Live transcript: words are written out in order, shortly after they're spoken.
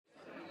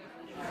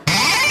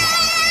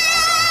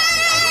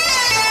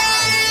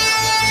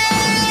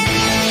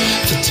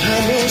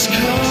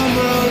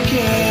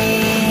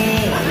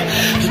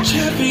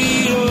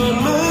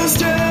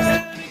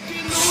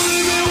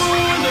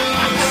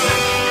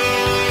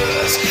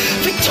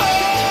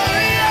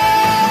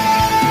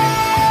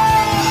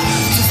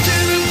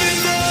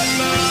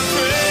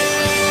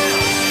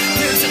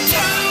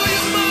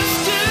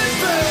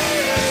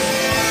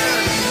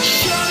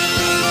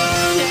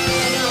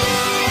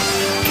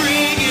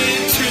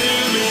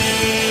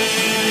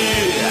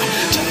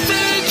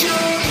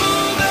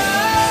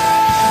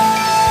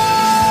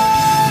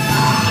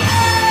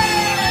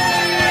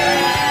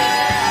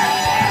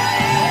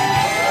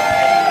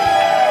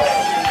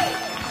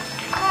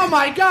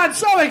God,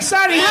 so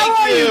exciting. How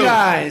are you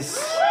guys?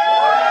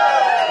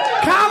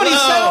 Comedy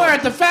Cellar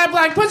at the Fat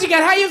Black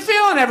Pussycat. How you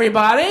feeling,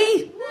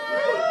 everybody?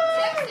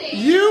 Tipsy.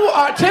 You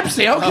are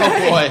tipsy,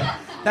 okay. Oh, boy.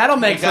 That'll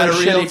make for got a a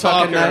real shitty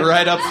fucking night. talker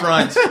right up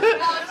front.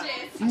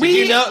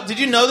 Apologies. Did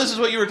you know this is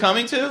what you were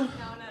coming to? No.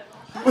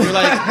 You're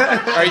like,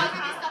 are you...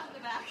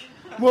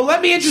 Well,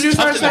 let me introduce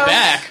Stuffed ourselves. in the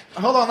back.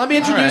 Hold on, let me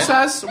introduce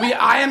us.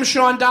 I am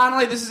Sean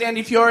Donnelly. This is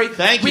Andy Fiore.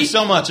 Thank you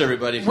so much,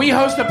 everybody. We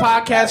host a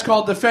podcast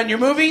called Defend Your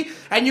Movie,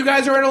 and you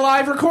guys are at a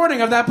live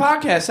recording of that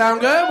podcast. Sound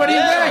good? What do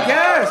you think?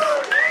 Yes.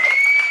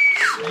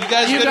 You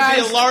guys are going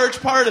to be a large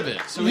part of it.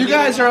 So you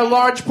guys are a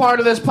large part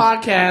of this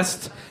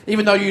podcast,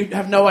 even though you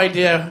have no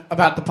idea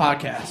about the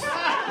podcast.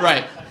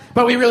 Right.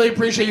 But we really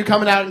appreciate you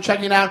coming out and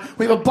checking it out.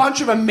 We have a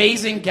bunch of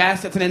amazing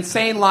guests. It's an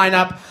insane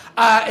lineup.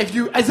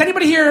 Is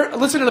anybody here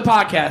listening to the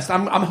podcast?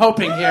 I'm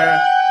hoping here.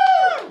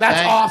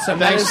 That's awesome.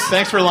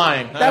 Thanks for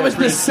lying. That was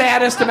the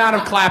saddest amount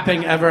of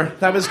clapping ever.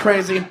 That was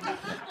crazy.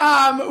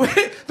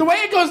 The way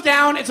it goes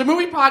down, it's a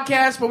movie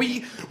podcast, but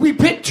we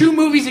pit two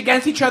movies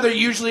against each other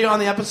usually on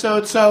the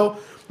episode. So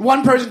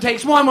one person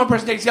takes one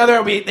person takes the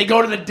other. They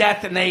go to the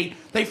death and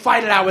they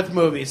fight it out with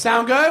movies.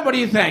 Sound good? What do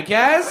you think?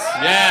 Yes?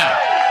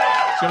 Yeah.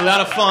 It's going to be a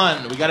lot of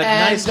fun. We got a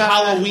nice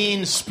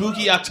Halloween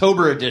spooky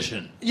October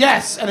edition.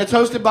 Yes, and it's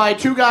hosted by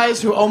two guys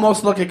who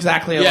almost look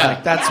exactly alike.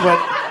 Yeah. That's what...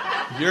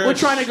 We're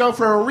trying to go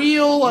for a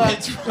real...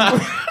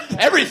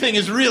 Everything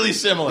is really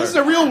similar. This is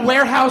a real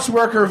warehouse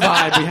worker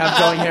vibe we have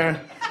going here.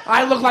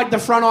 I look like the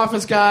front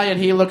office guy, and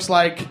he looks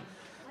like...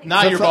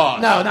 Not your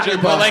boss. No, not your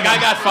boss. But like,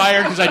 I got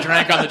fired because I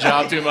drank on the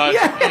job too much.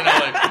 Yeah. You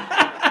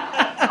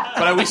know,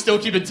 but we still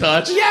keep in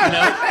touch. Yeah. You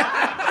know?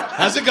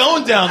 How's it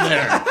going down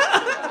there?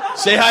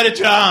 Say hi to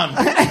John.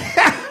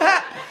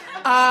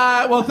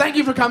 Well, thank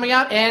you for coming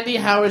out. Andy,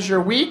 how was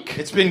your week?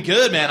 It's been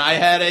good, man. I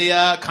had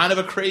a kind of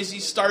a crazy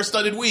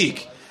star-studded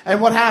week. And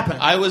what happened?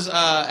 I was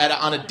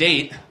on a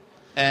date.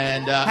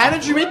 And how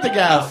did you meet the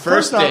guy?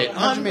 First date.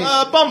 How'd you meet?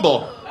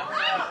 Bumble.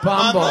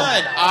 Bumble.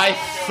 Online. I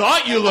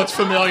thought you looked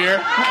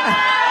familiar.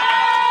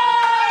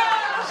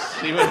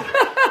 See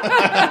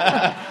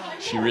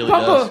what? She really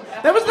Bumble. does.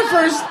 That was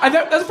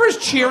the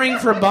first cheering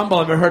for Bumble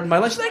I've ever heard in my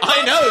life. She's like,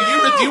 I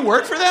know. Do you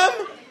work for them?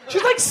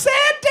 She's like,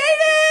 sad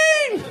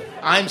dating.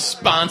 I'm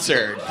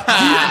sponsored.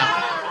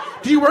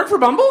 Do you work for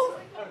Bumble?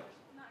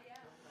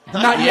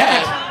 Not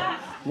yet.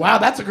 Wow,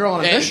 that's a girl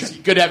on a mission. It's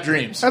good to have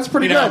dreams. That's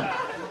pretty good.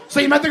 So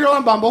you met the girl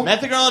on Bumble.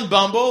 Met the girl on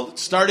Bumble.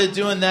 Started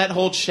doing that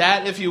whole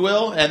chat, if you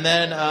will, and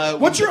then.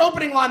 What's your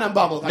opening line on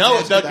Bumble?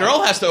 No, the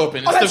girl has to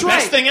open. It's the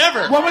best thing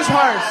ever. What was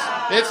hers?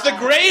 It's the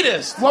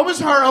greatest. What was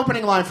her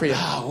opening line for you?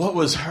 Oh, what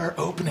was her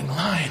opening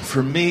line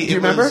for me? Do you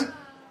remember?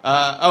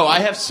 I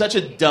have such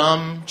a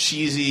dumb,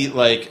 cheesy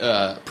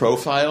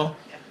profile.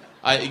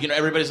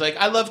 Everybody's like,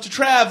 I love to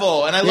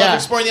travel and I love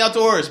exploring the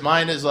outdoors.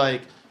 Mine is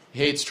like,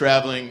 hates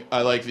traveling.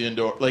 I like the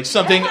indoor, like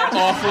something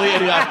awfully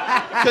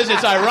idiotic because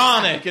it's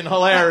ironic and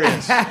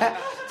hilarious.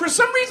 For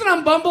some reason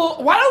on Bumble,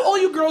 why do all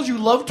you girls you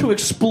love to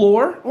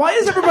explore? Why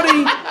is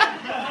everybody,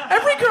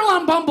 every girl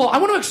on Bumble, I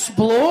want to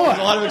explore. There's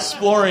a lot of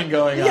exploring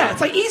going on. Yeah,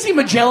 it's like easy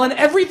Magellan.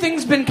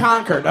 Everything's been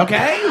conquered.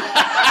 Okay.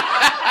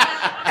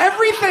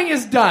 Everything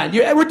is done.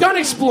 We're done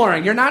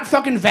exploring. You're not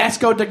fucking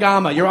Vasco da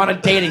Gama. You're on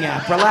a dating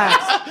app.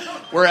 Relax.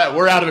 We're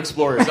out of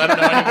explorers. I don't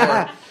know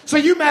anymore. So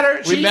you met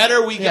her. We met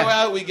her. We go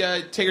out. We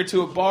take her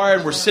to a bar,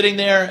 and we're sitting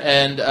there.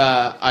 And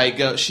I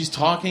go. She's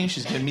talking.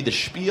 She's giving me the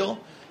spiel,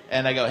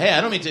 and I go, "Hey, I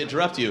don't mean to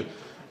interrupt you,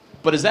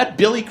 but is that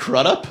Billy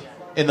Crudup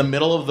in the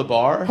middle of the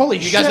bar? Holy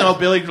shit! You guys know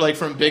Billy, like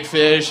from Big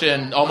Fish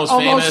and Almost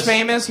Famous? Almost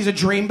Famous. He's a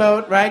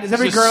dreamboat, right? Does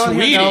every girl in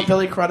here know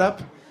Billy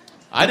Crudup?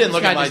 I didn't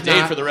look at my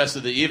date for the rest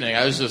of the evening.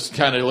 I was just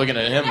kind of looking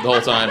at him the whole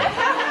time.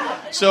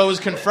 So it was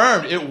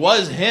confirmed. It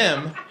was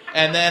him.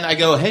 And then I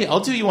go, hey,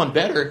 I'll do you one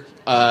better.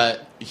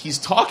 He's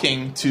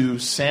talking to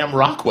Sam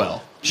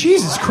Rockwell.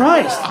 Jesus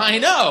Christ. I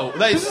know.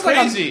 This is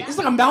crazy. This is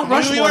like a Mount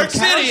Rushmore New York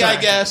City, character.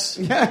 I guess.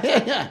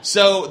 Yeah.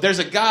 So there's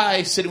a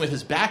guy sitting with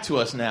his back to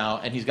us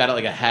now, and he's got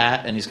like a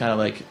hat, and he's kind of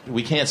like,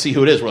 we can't see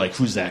who it is. We're like,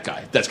 who's that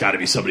guy? That's got to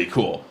be somebody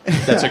cool.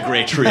 That's a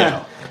great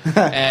trio.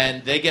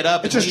 And they get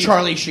up. It's just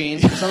Charlie Sheen.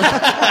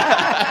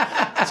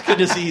 It's good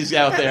to see he's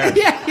out there.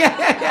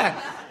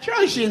 Yeah.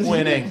 Charlie Sheen's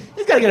winning.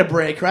 He's got to get a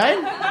break,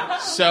 right?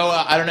 So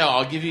I don't know.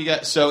 I'll give you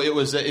guys. So it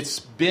was.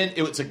 It's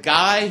a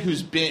guy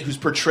who's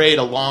portrayed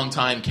a long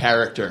time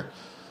character,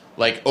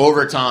 like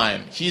over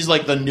time. He's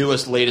like the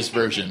newest, latest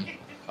version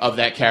of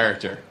that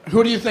character.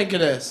 Who do you think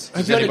it is?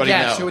 Does if you had to anybody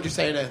guess, know? who would you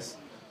say it is?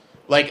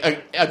 Like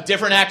a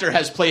different actor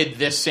has played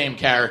this same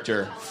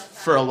character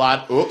for a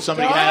lot. Oh,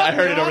 somebody! I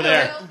heard it over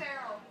there.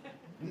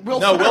 Will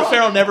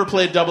Ferrell never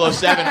played 007.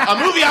 A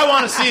movie I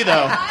want to see,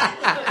 though.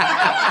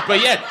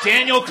 But yeah,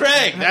 Daniel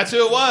Craig. That's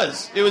who it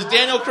was. It was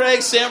Daniel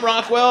Craig, Sam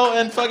Rockwell,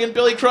 and fucking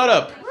Billy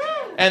Crudup.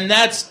 And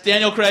that's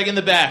Daniel Craig in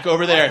the back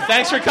over there.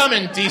 Thanks for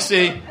coming,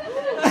 DC.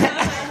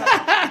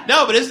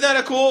 No, but isn't that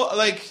a cool,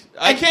 like...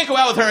 I can't go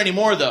out with her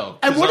anymore, though.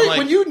 And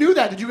when you knew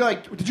that, did you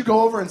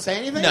go over and say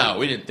anything? No,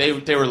 we didn't.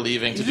 They were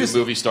leaving to do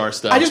movie star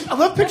stuff. I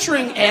love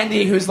picturing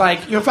Andy, who's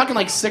like, you're fucking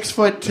like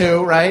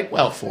 6'2", right?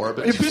 Well, 4,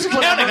 but who's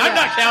counting? I'm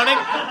not counting.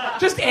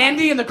 Just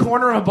Andy in the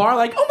corner of a bar,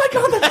 like, oh my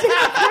god, that's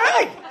Daniel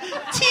Craig.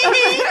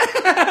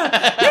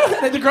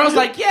 The girl's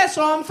like, yeah,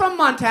 so I'm from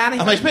Montana.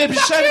 I'm like, babe,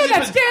 that's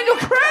Daniel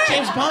Craig.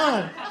 James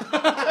Bond.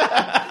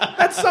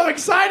 That's so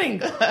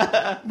exciting.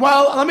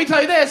 Well, let me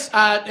tell you this,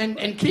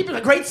 and keeping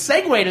a great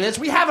segue to this,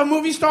 we have a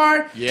movie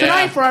star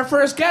tonight for our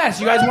first guest.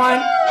 You guys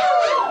want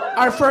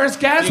our first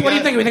guest? What do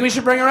you think? We think we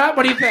should bring her up?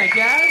 What do you think,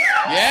 guys?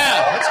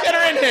 Yeah, let's get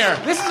her in here.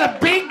 This is a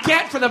big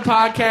get for the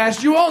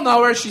podcast. You all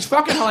know her. She's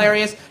fucking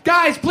hilarious.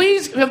 Guys,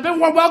 please have been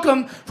warm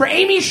welcome for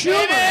Amy Schumer,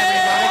 everybody.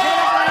 Give it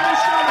up for Amy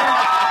Schumer.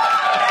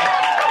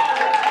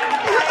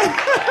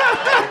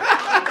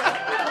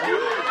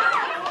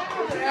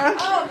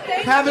 Oh,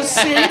 thank Have a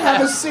seat.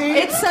 Have a seat.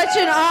 It's such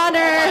an honor.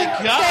 Thank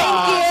you.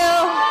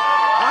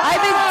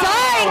 I've been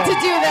dying to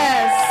do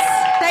this.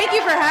 Thank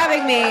you for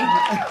having me.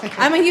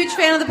 I'm a huge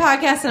fan of the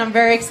podcast, and I'm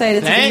very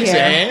excited to be here. Thanks,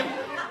 Abe.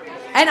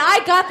 And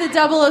I got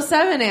the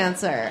 007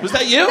 answer. Was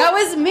that you? That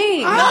was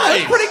me.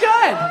 That's pretty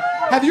good.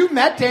 Have you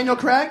met Daniel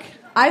Craig?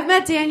 I've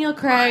met Daniel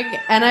Craig,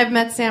 and I've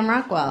met Sam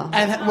Rockwell.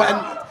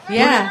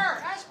 Yeah.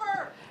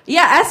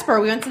 Yeah,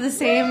 Esper. We went to the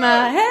same. We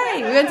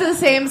went to the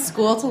same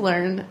school to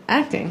learn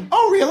acting.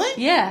 Oh, really?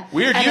 Yeah.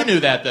 Weird, you knew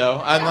that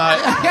though. I'm not.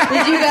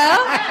 Did you go?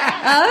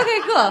 Oh, okay,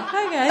 cool.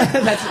 Hi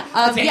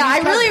guys. Yeah, I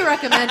really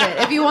recommend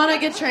it if you want to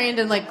get trained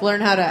and like learn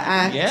how to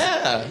act.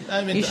 Yeah,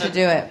 I mean, you should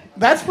do it.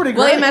 That's pretty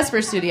great. William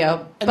Esper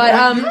Studio, but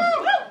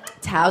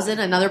Towson,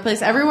 another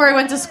place. Everywhere I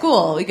went to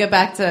school, we get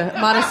back to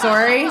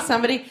Montessori.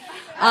 Somebody.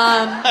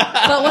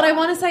 But what I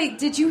want to say,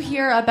 did you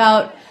hear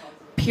about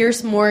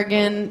Pierce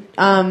Morgan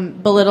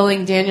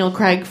belittling Daniel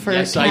Craig for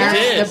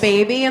carrying the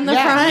baby in the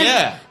front?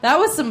 Yeah. That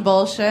was some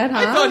bullshit, huh?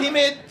 I thought he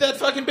made that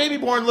fucking baby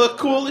born look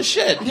cool as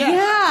shit.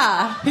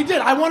 Yeah. He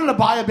did. I wanted to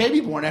buy a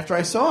baby born after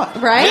I saw it.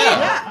 Right?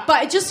 Yeah.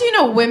 But just so you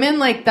know, women,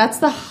 like, that's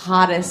the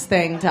hottest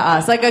thing to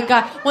us. Like, a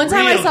guy... One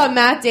time I saw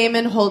Matt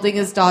Damon holding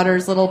his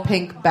daughter's little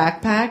pink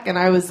backpack, and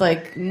I was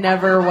like,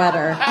 never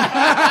wetter.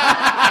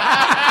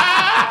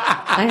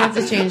 I had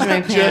to change my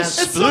pants.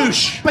 Just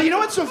sploosh. But you know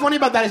what's so funny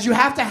about that is you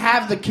have to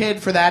have the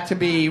kid for that to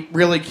be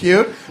really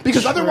cute,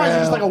 because otherwise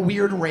he's like a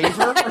weird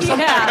raver or something.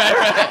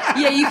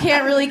 Yeah, you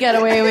can't really get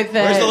away with it.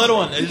 Where's the little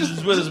one? He's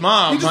just with his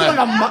mom. He's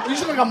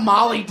just like a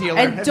Molly dealer.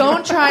 And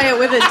don't try it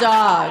with a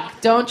dog.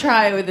 Don't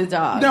try it with a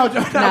dog. No, not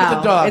with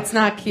the dog. It's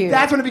not cute.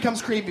 That's when it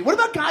becomes creepy. What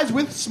about guys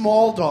with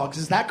small dogs?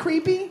 Is that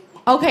creepy?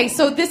 Okay,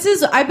 so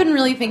I've been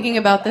really thinking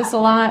about this a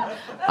lot.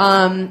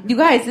 You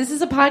guys, this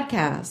is a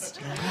podcast.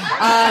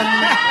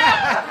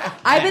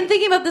 I've been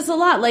thinking about this a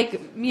lot. Like,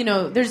 you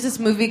know, there's this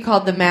movie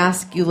called The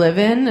Mask You Live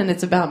In, and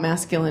it's about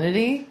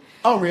masculinity.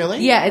 Oh, really?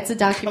 Yeah, it's a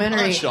documentary.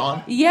 Come on,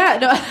 Sean. Yeah,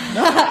 no.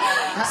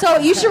 So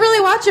you should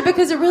really watch it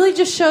because it really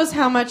just shows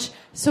how much.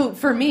 So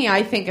for me,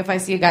 I think if I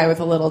see a guy with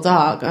a little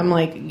dog, I'm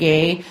like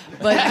gay.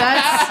 But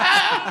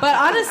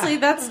honestly,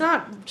 that's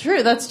not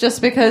true. That's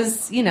just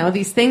because, you know,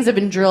 these things have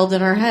been drilled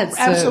in our heads.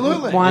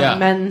 Absolutely.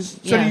 Men.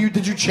 So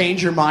did you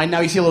change your mind?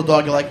 Now you see a little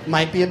dog, you're like,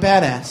 might be a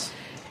badass.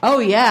 Oh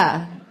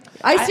yeah.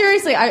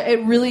 Seriously,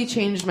 it really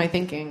changed my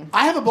thinking.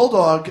 I have a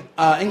bulldog,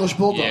 English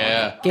bulldog.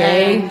 Yeah.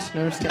 Gay. No, I'm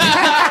just kidding.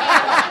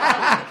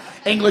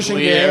 English and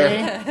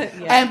gay.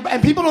 Yeah.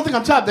 And people don't think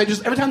I'm tough. They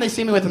just, every time they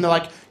see me with them, they're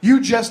like, you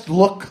just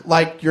look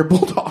like your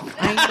bulldog.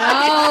 I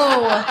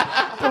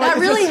know. That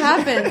really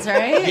happens,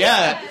 right?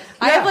 Yeah.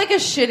 I have like a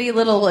shitty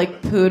little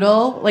like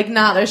poodle, like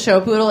not a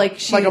show poodle, like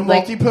she like a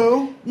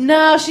multi-poo?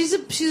 No, she's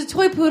a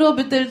toy poodle,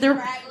 but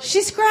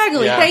she's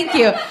scraggly. Yeah. Thank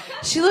you.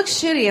 She looks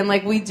shitty, and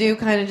like we do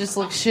kind of just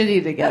look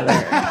shitty together.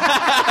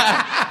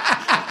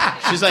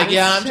 She's like,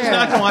 yeah, I'm just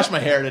not going to wash my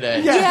hair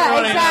today. Yeah,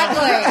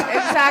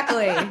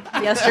 exactly.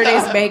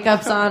 Yesterday's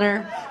makeup's on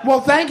her.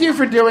 Well, thank you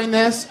for doing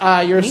this.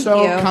 You're Thank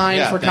so you.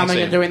 kind for coming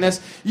and doing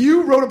this.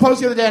 You wrote a post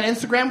the other day on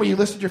Instagram where you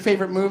listed your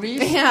favorite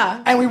movies.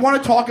 Yeah. And we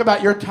want to talk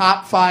about your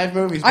top 5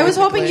 movies. I was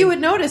hoping you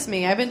would notice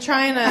me. I've been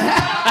trying to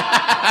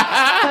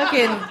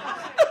fucking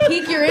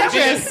pique your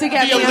interest to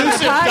get the me on the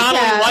elusive Donnelly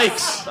podcast.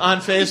 likes on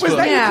Facebook. Was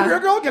that your career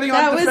goal? Getting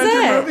on to defend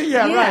your movie?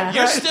 Yeah, right.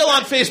 You're still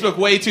on Facebook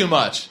way too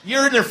much.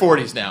 You're in your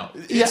 40s now.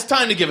 It's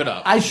time to give it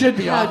up. I should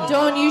be on.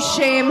 Don't you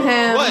shame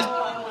him.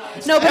 What?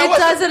 No, but it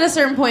does at a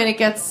certain point. It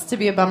gets to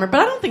be a bummer.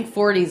 But I don't think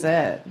 40's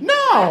it.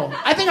 No.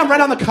 I think I'm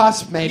right on the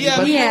cusp, maybe. Yeah,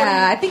 but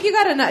I think you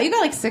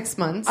got like 6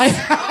 months.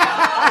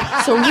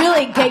 So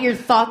really get your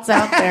thoughts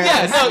out there.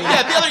 Yeah, no,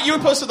 yeah. The other, you were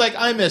posted like,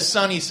 I miss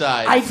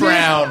Sunnyside.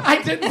 Frown.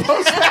 I did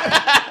post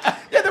that.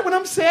 Yeah, then when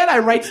I'm sad, I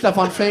write stuff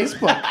on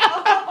Facebook.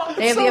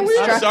 They have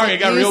I'm sorry, I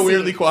got real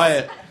weirdly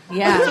quiet.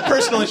 Yeah. It's a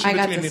personal issue I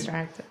got between me.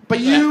 distracted. But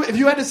if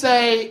you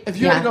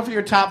had to go for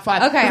your top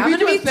 5. Okay, I'm we going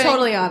to do a be thing-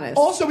 totally honest.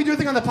 Also, we do a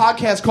thing on the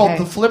podcast called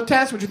Okay. the Flip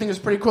Test, which I think is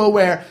pretty cool,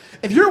 where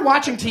if you're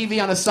watching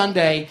TV on a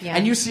Sunday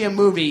and you see a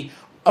movie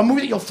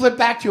that you'll flip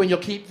back to and you'll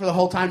keep for the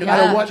whole time, no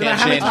matter what. No matter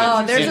how many Can't change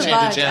times it. Oh, you there's see a it. Change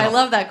the bunch. channel. I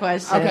love that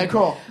question. Okay,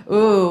 cool.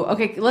 Ooh,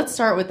 okay. Let's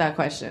start with that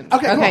question.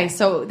 Okay, cool.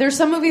 So there's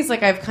some movies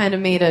like I've kind of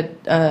made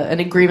an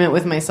agreement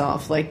with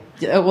myself. Like,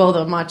 I'm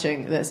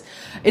watching this.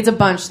 It's a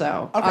bunch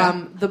though.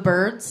 Okay. The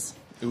Birds.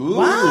 Ooh.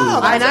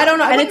 Wow. And I don't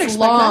know. I And wouldn't it's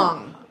expect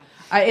long.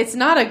 It's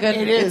not a good.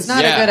 It is. It's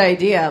not Yeah. a good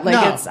idea. Like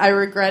No. I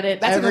regret it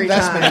That's every an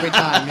investment time. every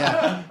time,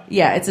 yeah.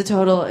 Yeah, it's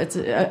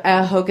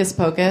a hocus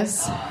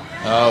pocus.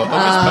 Oh,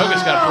 Hocus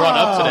Pocus got brought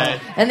up today.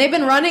 And they've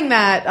been running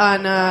that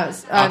on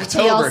October.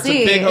 TLC. It's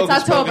a big Hocus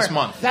October. Pocus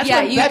month. That's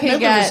yeah, when you Bette can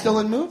Midler get. is still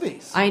in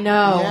movies. I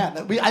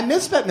know. Yeah, I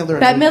miss Bette Midler. in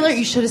Bette movies. Midler,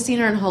 you should have seen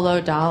her in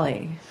Hello,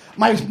 Dolly.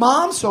 My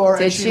mom saw her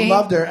and Did she she?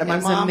 loved her, and my It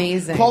was mom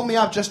amazing. called me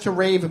up just to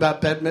rave about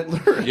Bette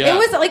Midler. Yeah. It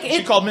was like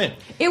She called me.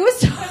 It was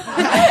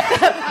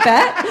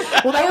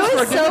that. Well, that it was for a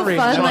was so different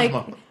reason. fun, That was like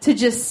mom. to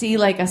just see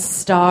like a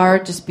star,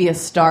 just be a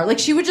star. Like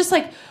she would just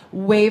like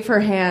wave her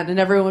hand, and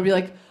everyone would be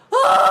like,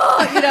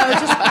 "Oh!" You know,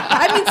 just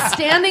I mean,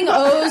 standing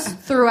O's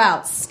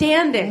throughout,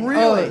 standing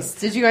Really? O's.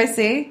 Did you guys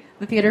see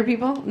the theater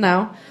people?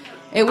 No,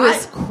 it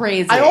was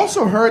crazy. I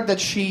also heard that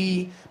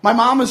my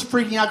mom was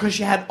freaking out because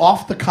she had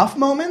off the cuff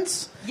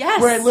moments.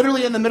 Yes. Where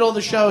literally in the middle of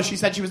the show, she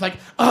said she was like,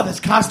 "Oh, this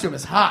costume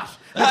is hot."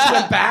 And she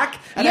went back,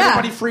 and Yeah.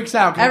 everybody freaks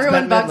out. 'cause it's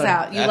Everyone Bette bugs Midler.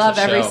 out. You That's love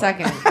a every show.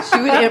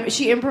 second.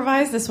 She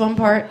improvised this one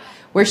part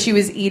where she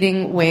was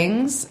eating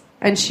wings,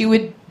 and she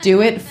would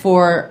do it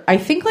for I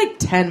think like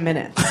 10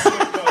 minutes.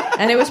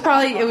 And it was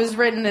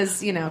written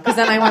as, you know, because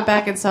then I went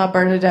back and saw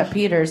Bernadette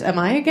Peters. Am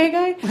I a gay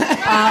guy?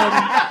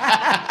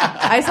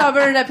 I saw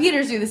Bernadette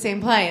Peters do the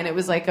same play, and it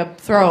was like a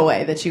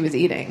throwaway that she was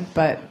eating.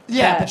 But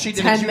Yeah, but she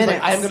did. 10 She was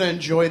minutes. like, "I'm going to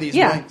enjoy these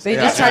Yeah, wings." they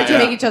just tried to yeah.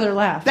 make each other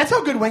laugh. That's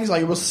how good wings are.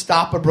 You will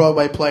stop a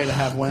Broadway play to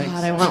have wings.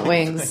 God, I want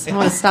wings. I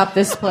want to stop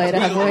this play to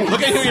have wings.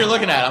 Look at who you're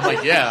looking at. I'm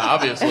like, yeah,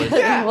 obviously.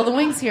 Well, the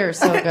wings here are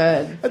so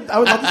good. I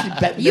would love to see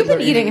Bette Midler You've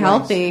been eating wings.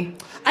 healthy.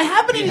 I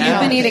have been eating have.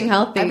 healthy. You've been eating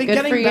healthy. I've been Good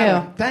getting for you.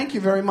 better. Thank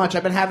you very much.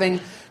 I've been having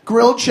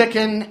grilled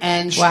chicken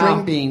and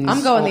string beans.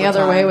 I'm going all the other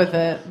time. way with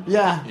it.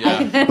 Yeah.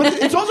 Yeah.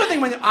 But it's also a thing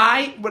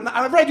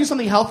whenever I do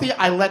something healthy,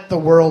 I let the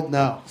world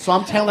know. So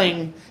I'm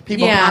telling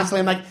people Yeah. constantly,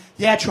 I'm like,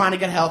 yeah, trying to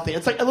get healthy.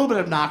 It's like a little bit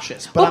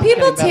obnoxious. But Well, I'm people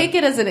getting better. take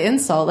it as an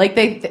insult. Like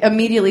they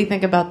immediately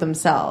think about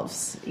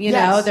themselves. You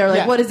Yes, know, they're like,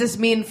 yeah. "What does this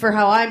mean for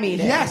how I'm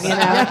eating?" Yes. You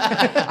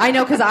know, I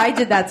know because I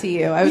did that to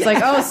you. I was like,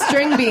 "Oh,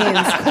 string beans,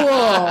 cool."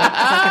 Fucking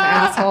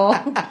asshole.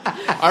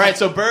 All right,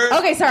 so birds.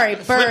 Okay, sorry,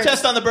 Flip birds.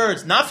 test on the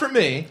birds. Not for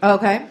me.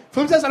 Okay.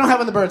 Flip test I don't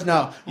have on the birds,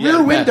 no. Yeah,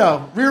 Rear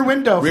window. Rear flip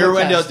window,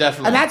 test.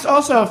 definitely. And that's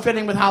also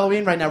fitting with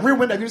Halloween right now. Rear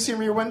window. Have you seen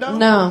Rear Window?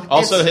 No.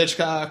 Also It's-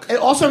 Hitchcock.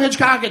 Also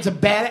Hitchcock. It's a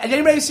bad... Has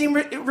anybody seen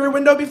Rear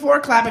Window before?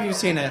 Clap if you've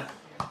seen it.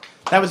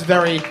 That was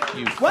very...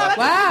 You Well, fucking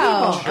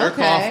Wow. jerk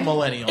okay. off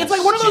millennials. It's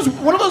like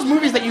one of those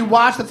movies that you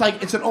watch that's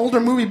like it's an older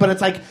movie, but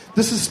it's like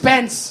the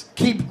suspense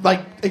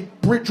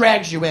it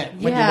drags you in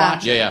when you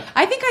watch it. Yeah.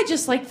 I think I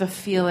just like the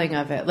feeling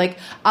of it. Like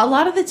a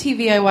lot of the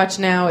TV I watch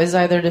now is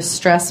either to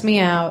stress me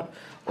out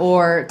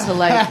or to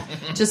like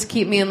just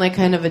keep me in like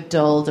kind of a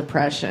dull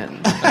depression.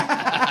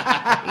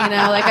 You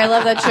know, like I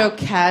love that show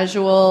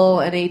Casual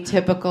and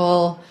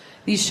Atypical.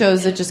 These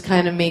shows that just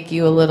kind of make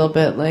you a little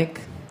bit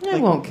like I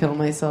won't kill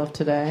myself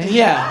today.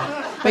 Yeah.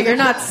 But you're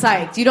not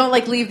psyched. You don't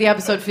like leave the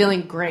episode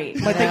feeling great.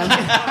 You know?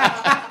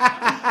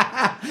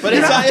 But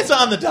it's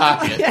on the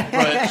docket.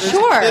 But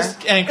Sure. This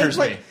anchors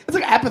me. It's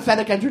like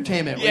apathetic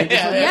entertainment. where you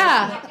just Yeah. like-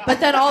 Yeah, but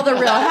then all the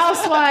Real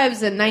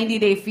Housewives and 90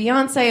 Day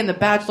Fiance and The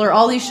Bachelor,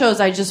 all these shows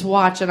I just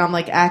watch and I'm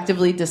like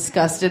actively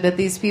disgusted at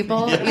these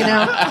people. You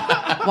know,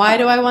 why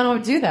do I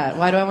want to do that?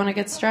 Why do I want to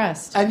get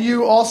stressed? And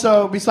you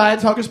also,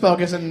 besides Hocus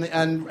Pocus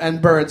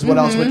and Birds, what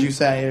else would you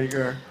say?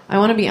 You're I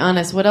want to be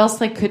honest. What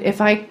else? Like, could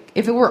if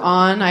it were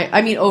on?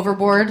 I mean,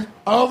 Overboard.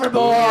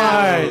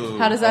 Overboard. Ooh,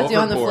 How does that do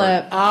on the Overboard.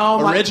 flip? Oh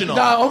my! Original.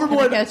 No, Can I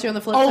Overboard. catch you on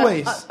the flip?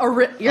 Always.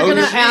 You're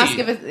gonna OG. ask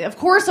if it's, of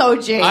course,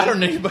 OG. I don't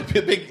know. You might be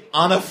a big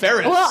Anna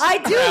Faris. Well, I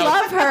do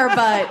love her,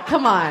 but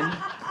come on.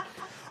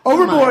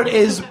 Overboard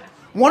is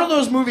one of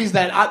those movies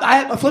that I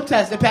have a flip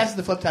test. It passes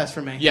the flip test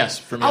for me. Yes,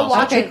 for me I'll also.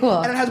 watch Okay, it,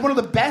 cool. and it has one of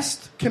the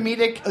best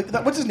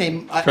comedic. What's his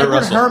name? Edward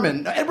Russell.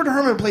 Herman. Edward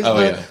Herman plays Oh,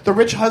 yeah. the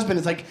rich husband.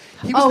 It's like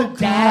he was Oh, the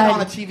dad God.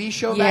 on a TV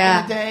show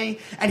Yeah. back in the day,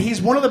 and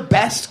he's one of the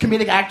best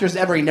comedic actors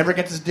ever. He never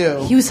gets his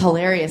due. He was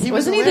hilarious. He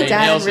was Wasn't he the hilarious.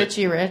 dad in Nails it.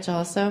 Richie Rich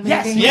also? Maybe?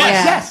 Yes,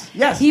 yes,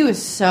 yes. He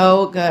was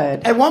so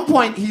good. At one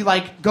point, he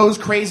like goes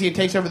crazy and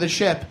takes over the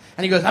ship,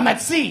 and he goes, "I'm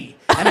at sea,"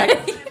 and I'm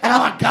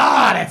like,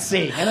 "God, at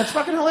sea," and it's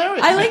fucking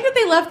hilarious. I like that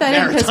they left that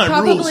in because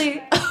Maritime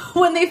probably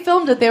when they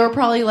filmed it, they were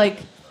probably like,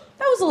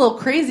 that was a little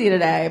crazy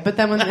today. But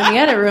then when in the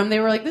edit room, they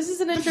were like, this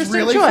is an interesting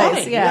really choice.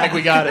 funny. Yeah. Like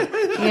we got it.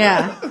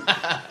 Yeah.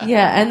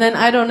 Yeah. And then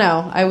I don't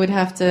know. I would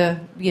have to,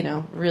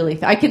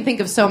 really. I can think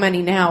of so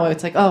many now.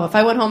 It's like, if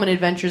I went home and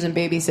Adventures in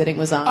Babysitting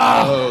was on.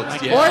 Or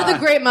The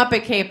Great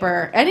Muppet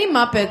Caper. Any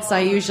Muppets, I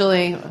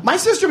usually. My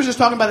sister was just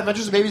talking about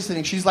Adventures in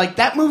Babysitting. She's like,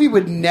 that movie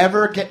would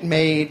never get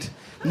made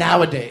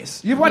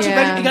nowadays. You watch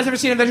Adventures? You guys ever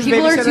seen Adventures in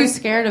Babysitting? People are too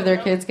scared of their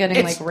kids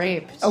getting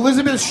raped.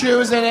 Elizabeth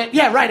Shue's in it.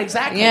 Yeah, right,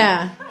 exactly.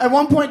 Yeah. At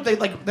one point, they're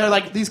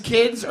like, these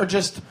kids are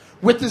just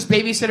with this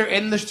babysitter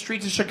in the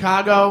streets of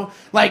Chicago.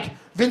 Like,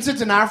 Vincent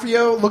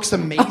D'Onofrio looks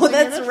amazing. Oh,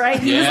 that's right.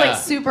 He was like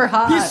super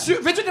hot.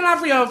 Vincent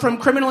D'Onofrio from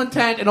Criminal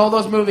Intent and all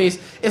those movies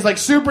is like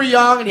super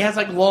young, and he has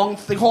like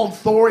they call him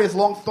Thor. He has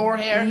long Thor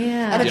hair.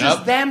 Yeah. And it's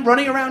just them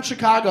running around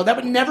Chicago. That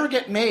would never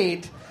get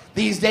made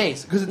these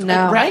days because it's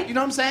right. You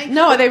know what I'm saying?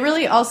 No, they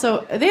really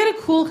they had a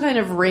cool kind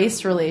of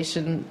race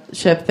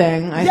relationship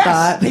thing. I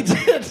thought they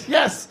did.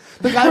 Yes.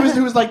 The guy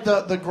who was like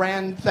the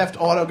Grand Theft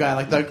Auto guy,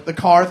 like the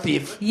car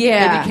thief.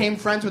 Yeah. They became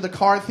friends with the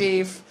car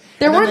thief.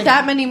 There weren't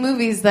that many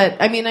movies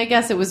that, I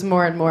guess it was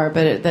more and more,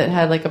 but that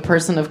had like a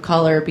person of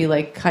color be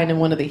like kind of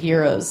one of the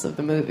heroes of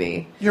the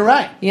movie. You're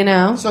right. You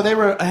know? So they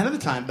were ahead of the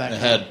time back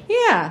then.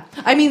 Yeah.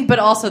 But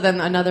also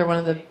then another one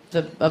of the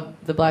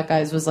black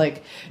guys was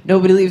like,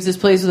 nobody leaves this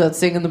place without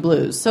singing the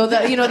blues. So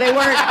that, they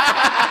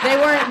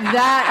weren't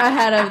that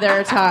ahead of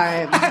their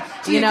time.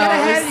 Get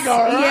ahead, you go,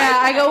 all right. Yeah,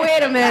 I go,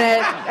 wait a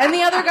minute. And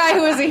the other guy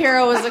who was a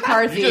hero was a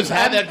car thief. You just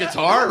had that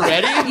guitar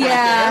ready?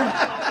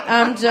 Yeah.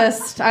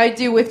 I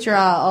do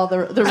withdraw all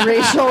the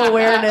racial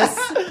awareness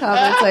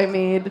comments I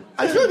made.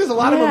 I feel like there's a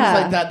lot of movies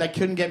like that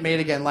couldn't get made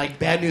again, like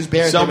Bad News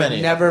Bears. So they many.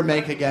 Would never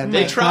make again.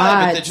 They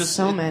tried, but they just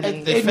so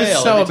many. They it fail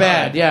was so every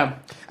bad. time. Yeah.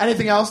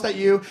 Anything else that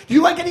do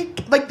you like any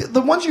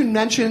the ones you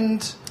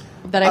mentioned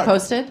that I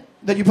posted?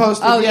 That you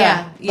posted? Oh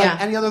yeah.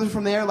 Like, any others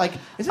from there? Like,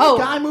 is there any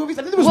guy movies?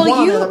 I think there was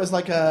one there that was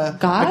like a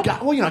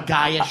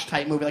guy-ish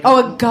type movie. Like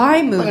a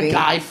guy movie, like a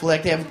guy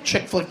flick. They have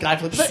chick flick, guy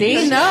flick.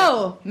 See,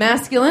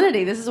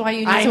 masculinity. This is why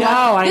you need to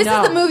watch. This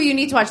is the movie you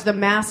need to watch. The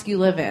Mask You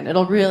Live In.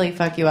 It'll really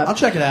fuck you up. I'll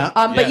check it out.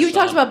 But you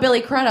talked about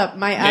Billy Crudup.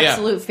 My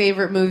absolute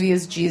favorite movie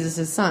is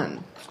Jesus'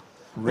 Son.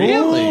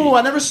 Really? Ooh,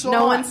 I never saw it.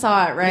 No one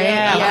saw it, right?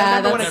 Yeah, I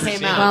remember when it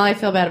came out. Well, I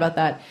feel bad about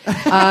that.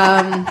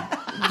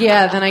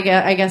 Then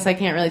I guess I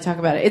can't really talk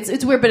about it.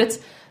 It's weird, but it's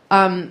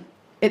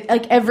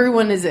like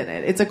everyone is in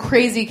it. It's a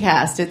crazy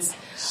cast. It's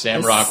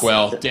Sam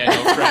Rockwell,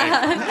 Daniel Craig.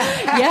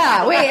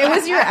 Yeah. Wait, it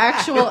was your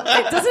actual.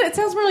 It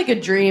sounds more like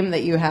a dream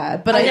that you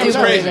had, but I do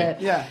believe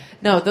it. Yeah.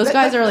 No, those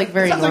guys are like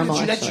very normal.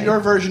 Like that's your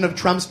version of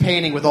Trump's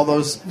painting with all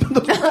those.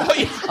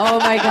 Oh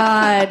my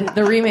God,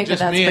 the remake of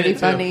that's pretty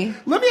funny.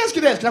 Let me ask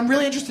you this, because I'm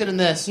really interested in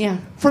this. Yeah.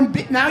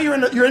 Now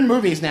you're in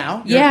movies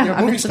now. You're a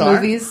I'm movie in some star.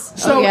 movies.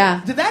 So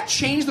did that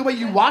change the way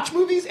you watch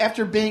movies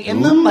after being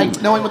in them,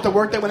 like knowing what the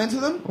work that went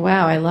into them?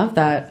 Wow, I love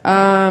that.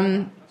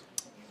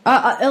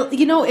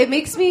 It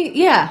makes me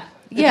yeah.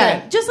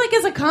 Okay. Just like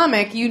as a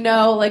comic,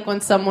 like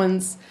when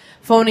someone's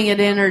phoning it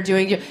in or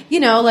doing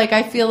like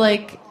I feel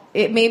like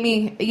it made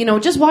me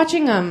just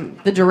watching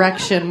the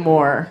direction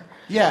more.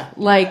 Yeah.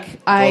 Like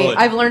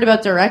I've learned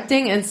about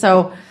directing, and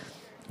so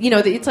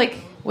it's like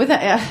with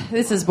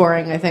this is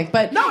boring, I think,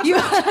 but no, it's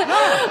not.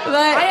 No.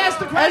 I asked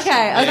the question.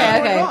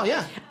 Okay.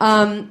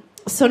 Yeah.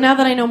 So now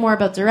that I know more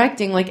about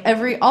directing, like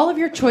all of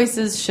your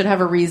choices should have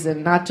a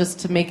reason, not just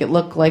to make it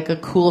look like a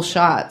cool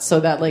shot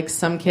so that like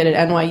some kid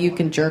at NYU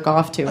can jerk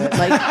off to it.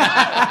 Like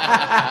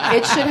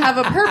it should have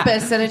a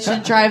purpose, and it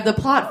should drive the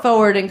plot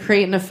forward and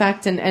create an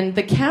effect, and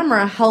the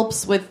camera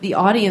helps with the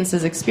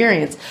audience's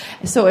experience.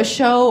 So a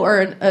show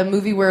or a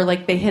movie where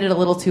like they hit it a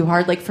little too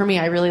hard, like for me,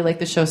 I really like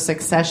the show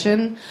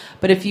Succession,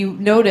 but if you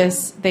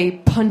notice, they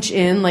punch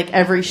in like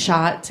every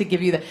shot to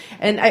give you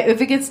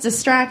if it gets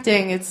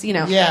distracting, it's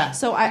Yeah.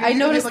 So I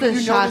noticed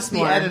the shots the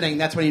more. editing.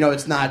 That's when you know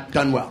it's not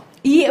done well.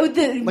 Yeah,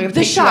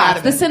 the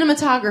shots, the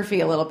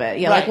cinematography a little bit.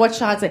 Yeah, right. Like what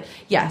shots.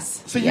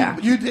 Yes.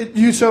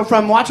 So so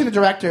from watching the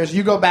directors,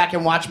 you go back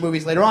and watch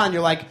movies later on.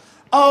 You're like,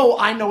 oh,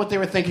 I know what they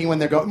were thinking when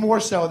they're going.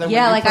 More so than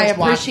when you like I first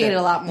watched appreciate it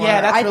a lot more.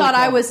 Yeah, that's I really thought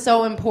cool. I was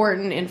so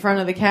important in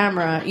front of the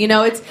camera.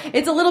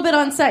 It's a little bit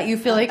on set. You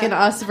feel like an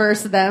us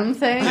versus them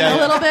thing a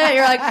little bit.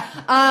 You're like,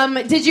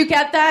 did you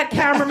get that,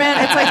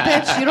 cameraman? It's like,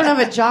 bitch, you don't have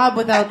a job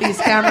without these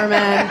cameramen,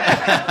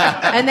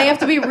 and they have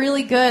to be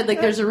really good.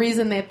 Like, there's a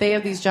reason that they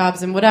have these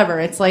jobs and whatever.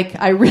 It's like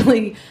I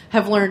really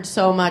have learned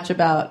so much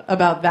about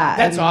that.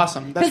 That's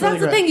awesome. That's really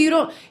the thing.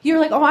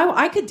 You're like, oh,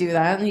 I could do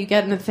that, and you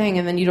get in the thing,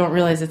 and then you don't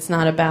realize it's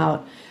not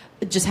about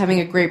just having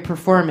a great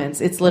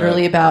performance. It's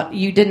literally about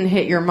you didn't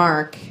hit your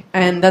mark,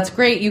 and that's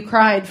great. You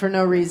cried for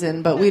no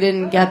reason, but we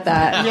didn't get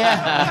that.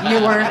 Yeah,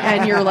 you weren't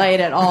and you're light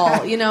at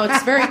all.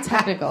 It's very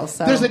technical.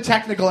 So there's a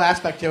technical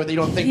aspect to it that you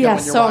don't think of when you're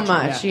so watching.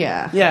 much.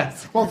 Yeah.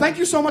 Well, thank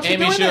you so much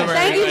Amy for doing Schumer. this.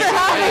 Thank you for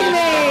having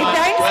me.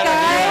 Thanks,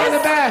 guys. You're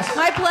the best.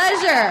 My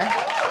pleasure.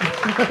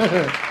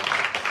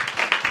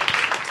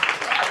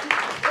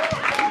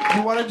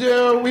 You want to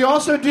do? We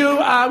also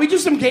do. We do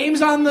some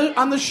games on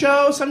the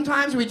show.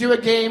 Sometimes we do a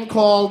game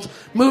called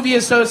Movie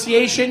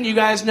Association. You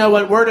guys know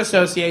what word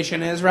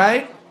association is,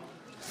 right?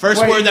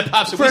 First word that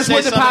pops. First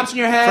word that pops in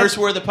your head. First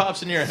word that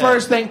pops in your head.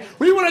 First thing.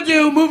 We want to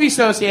do movie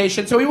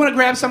association, so we want to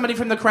grab somebody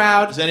from the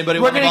crowd. Does anybody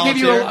We're want to going to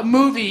give volunteer? you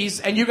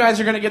movies, and you guys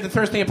are going to get the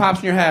first thing that pops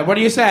in your head. What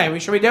do you say?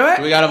 Should we do it?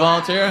 Do we got to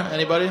volunteer?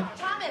 Anybody?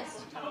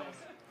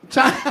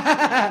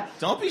 Thomas.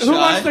 Don't be shy. Who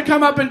wants to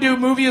come up and do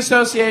movie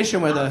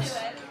association with us?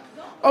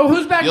 Oh,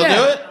 who's back You'll there?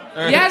 do it?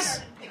 Or-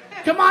 Yes.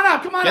 Come on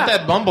up. Come on Get up.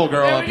 that Bumble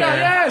girl There up we go. here.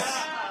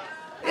 Yes.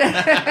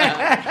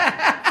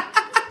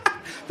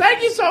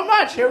 Thank you so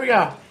much. Here we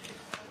go.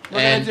 We're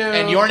And, gonna do...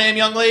 and your name,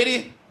 young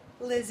lady?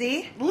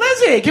 Lizzie.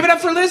 Lizzie. Give it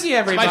up for Lizzie,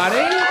 everybody.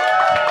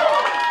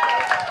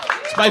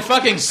 It's my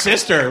fucking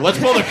sister. Let's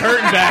pull the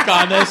curtain back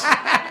on this.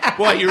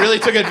 Boy, you really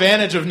took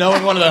advantage of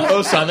knowing one of the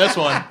hosts on this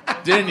one,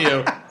 didn't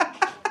you?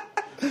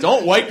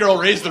 Don't white girl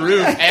raise the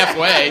roof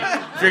halfway.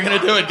 If you're going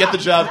to do it, get the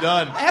job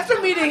done. After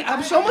meeting,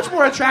 I'm so much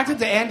more attracted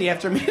to Andy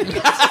after meeting.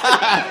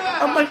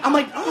 I'm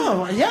like,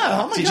 oh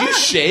yeah. Oh my Did God. you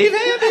shave,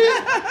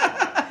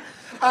 Andy?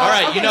 All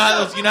right, okay, you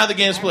know how the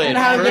game's played. You know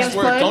how the First game's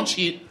word, played? don't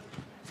cheat.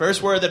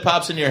 First word that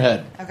pops in your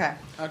head. Okay.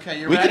 Okay,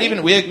 you We ready?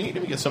 can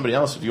even get somebody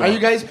else if you Are want. you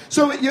guys?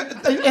 So it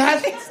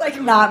has. It's like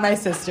not my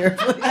sister.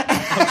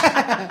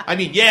 I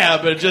mean,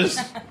 yeah, but just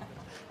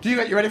You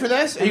ready for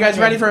this? Are you guys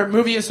ready for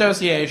movie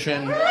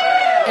association?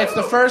 It's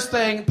the first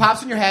thing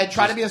pops in your head.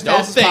 Try to be as no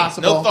fast as think,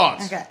 possible. no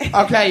thoughts. Okay.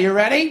 Okay, you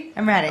ready?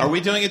 I'm ready. Are we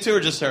doing it too, or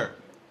just her?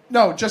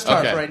 No, just her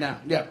Okay. for right now.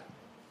 Yeah.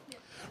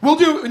 We'll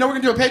do. We're gonna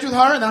do a page with her,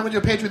 and then I'm gonna do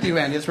a page with you,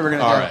 Andy. That's what we're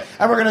gonna All do. right.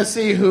 And we're gonna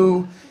see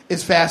who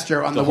is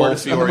faster on The the whole word on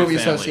the Fiore movie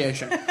family.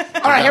 association.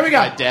 All right, here we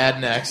My go. dad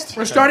next.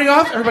 We're starting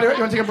off. Everybody, you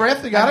want to take a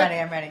breath? You got I'm it?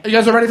 ready, I'm ready. You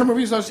guys are ready for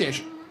movie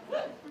association?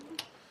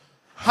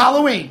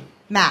 Halloween.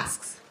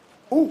 Masks.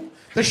 Ooh,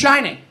 The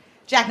Shining.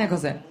 Jack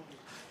Nicholson.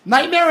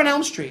 Nightmare on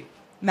Elm Street.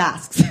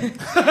 Masks.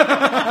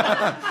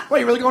 Wait,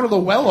 you're really going to the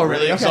well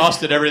already? Really Okay.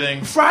 exhausted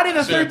everything. Friday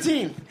the Sure.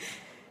 13th.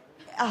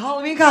 A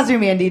Halloween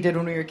costume Andy did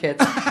when we were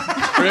kids.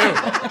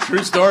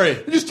 True story.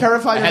 You just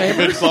terrify your I had a good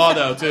neighbors. claw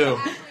though too.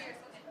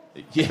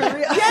 Yeah.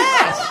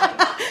 Yes.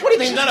 What do you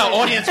She's think? not an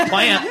audience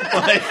plant.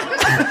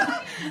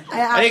 Like,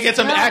 I think get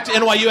some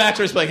NYU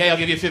actors like, hey, I'll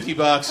give you $50 if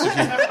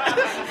you.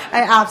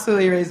 I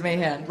absolutely raised my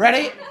hand.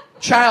 Ready?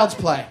 Child's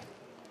Play.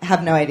 I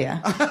have no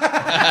idea.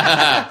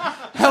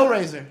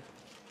 Hellraiser.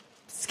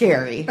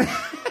 Scary.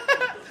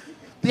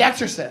 The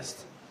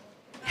Exorcist.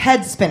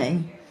 Head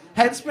spinning.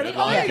 Head spinning. Good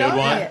one, Oh, there you good go.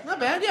 one. Yeah, not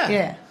bad. Yeah.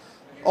 Yeah.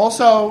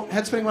 Also,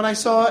 head spinning when I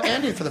saw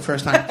Andy for the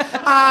first time.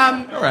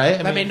 All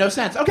right. That made no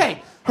sense.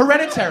 Okay.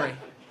 Hereditary.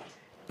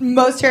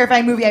 Most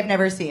terrifying movie I've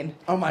never seen.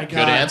 Oh my god.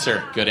 Good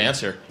answer. Good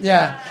answer.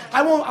 Yeah.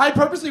 I won't. I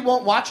purposely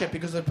won't watch it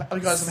because of how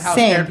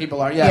Same. scared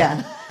people are.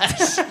 Yeah.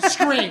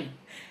 Scream.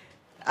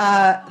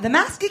 The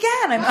Mask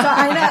again. I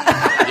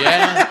know.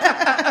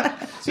 Yeah.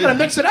 You gotta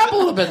mix it up a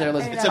little bit there,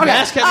 Lizzie. It's a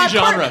mask-heavy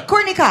genre.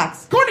 Courtney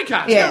Cox. Courtney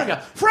Cox. Yeah. There we go.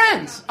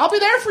 Friends. I'll be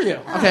there for you.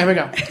 Okay, here we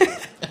go.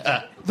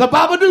 The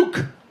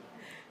Babadook.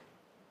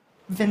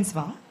 Vince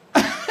Vaughn.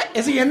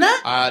 Is he in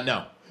that?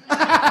 No.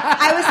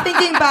 I was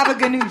thinking Baba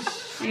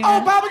Ganoush. You know?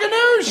 Oh, Baba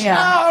Ganoush.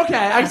 Yeah. Oh, okay.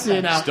 I see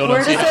it now. Still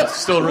don't see how it's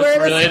still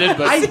related,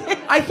 but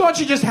I thought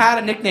you just had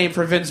a nickname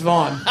for Vince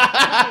Vaughn.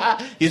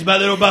 he's my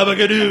little Baba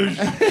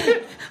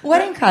Ganoush.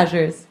 Wedding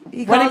Crashers.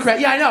 He calls-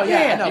 Yeah, I know.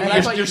 Yeah, I know. But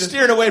I thought You're you just,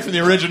 steering away from the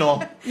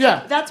original.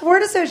 yeah. That's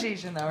word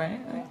association, though, right?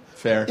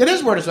 Fair. It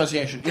is word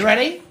association. You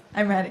ready?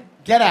 I'm ready.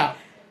 Get Out.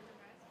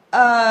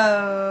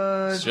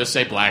 Just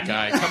say black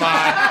guy. Come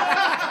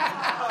on.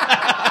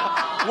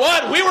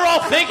 What? We were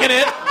all thinking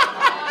it.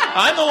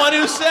 I'm the one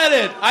who said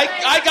it.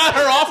 I got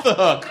her off the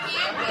hook.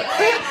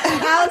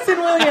 Allison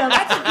Williams.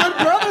 Good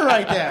brother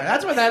right there.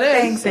 That's what that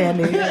is. Thanks,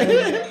 Andy.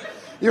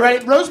 You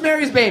ready?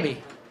 Rosemary's Baby.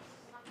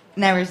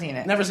 Never seen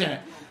it. Never seen it.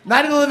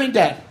 Night of the Living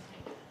Dead.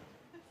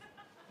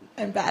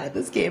 I'm bad at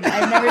this game.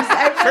 I've never seen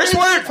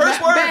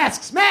First word.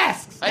 Masks.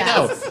 I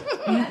know.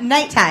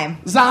 Nighttime.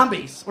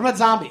 Zombies. What about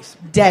zombies?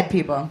 Dead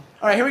people. All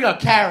right, here we go.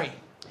 Carrie.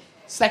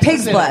 Sex and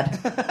Pig's the blood.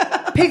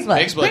 Pig's blood.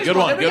 Pig's blood. City. Good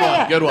one. There we Good go.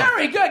 one. Good one.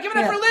 Very good. Give it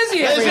up Yeah. for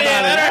Lizzie, Lizzie,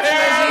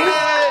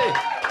 everybody.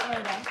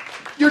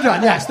 You're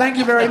done. Yes. Thank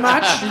you very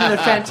much. You did a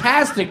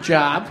fantastic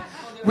job.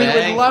 We would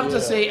Thank love you.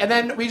 to see. And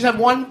then we just have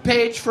one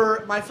page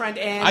for my friend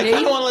I Andy.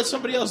 kind of want to let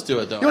somebody else do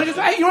it though. You want to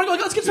just? Hey, you want to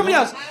go? Let's get somebody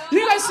else.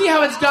 You guys see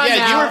how it's done Yeah,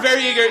 now. you were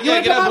very eager. You Yeah,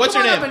 wanna get come up. What's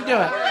come your on name? up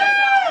and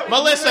do it.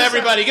 Melissa,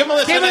 everybody. Give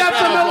Melissa Give a it nice up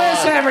for round of applause.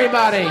 Melissa,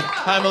 everybody.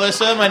 Hi,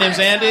 Melissa. My name's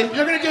Andy.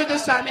 You're going to do it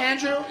this time,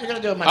 Andrew. You're going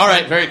to do it, my All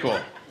friend. right, very cool.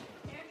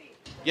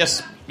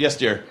 Yes,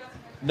 dear.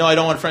 No, I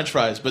don't want French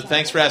fries, but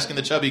thanks for asking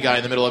the chubby guy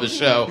in the middle of his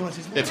show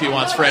if he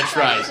wants French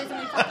fries.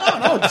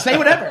 No, say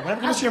whatever.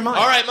 Whatever comes to your mind.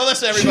 All right,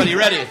 Melissa, everybody, you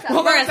ready?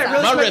 Hold on a second,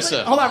 really Marissa.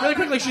 quickly. Hold on, really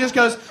quickly. She just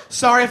goes,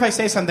 "Sorry if I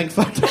say something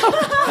fucked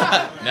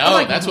up." No,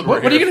 Like, that's what we're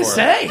What are you here going to for.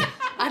 say?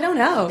 I don't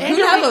know. Who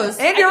Andy knows?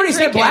 Andy I already can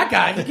said drink black it.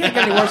 guy. You can't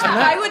get any worse than I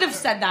that. would have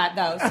said that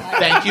though. So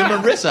Thank you,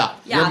 Marissa.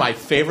 Yeah. You're my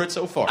favorite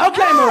so far. Okay,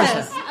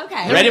 Yes. Marissa.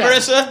 Okay. Ready, we go.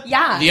 Marissa?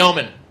 Yeah. The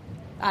Omen.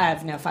 I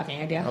have no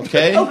fucking idea.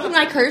 Okay. Oh, can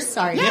I curse?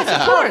 Sorry. Yes,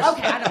 Yeah. of course.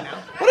 Okay, I don't know.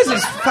 What is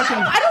this fucking?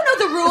 I don't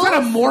know the rules. It's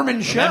not a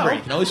Mormon show. Remember,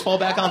 you can always fall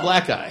back on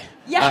black guy.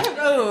 Yeah.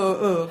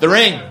 The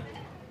Ring.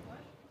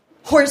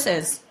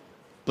 Horses.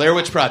 Blair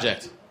Witch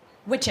Project.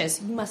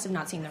 Witches. You must have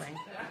not seen The Ring.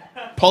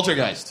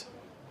 Poltergeist.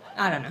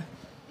 I don't know.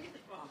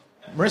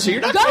 Marissa, you're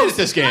not good at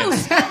this game.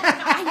 Ghost.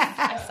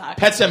 I suck.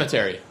 Pet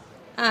Cemetery.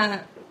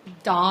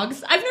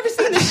 Dogs. I've never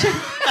seen this shit.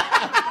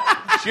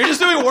 You're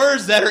just doing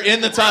words that are in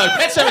the title.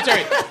 Pet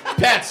Cemetery.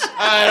 Pets.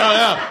 I don't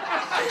know.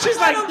 She's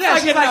like,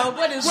 fucking know.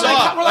 What is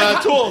Saw.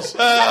 Tools.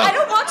 I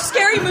don't watch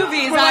scary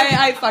movies.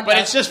 I fuck But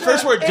up. it's just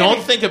first word.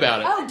 Don't think about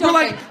it. Oh, don't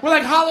we're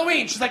like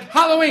Halloween. She's like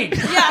Halloween.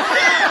 Yeah.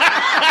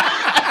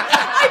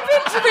 I've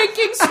been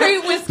drinking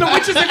straight with The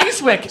Witches of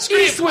Eastwick.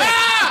 Eastwick.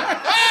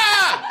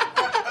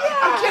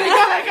 I'm kidding.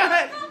 Go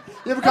ahead.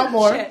 You have a couple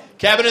more. Shit.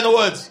 Cabin in the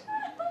Woods.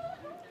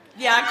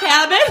 Yeah,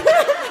 Cabin.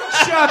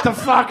 Shut the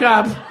fuck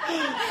up.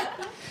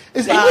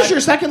 Is English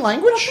your second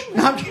language?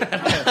 No, I'm kidding. All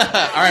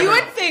right. You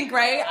would think,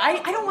 right? I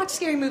don't watch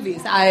scary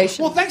movies. I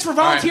should. Well, thanks for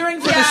volunteering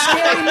for the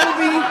scary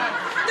movie.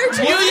 They're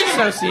too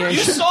Association. You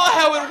saw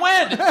how it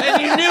went,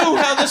 and you knew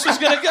how this was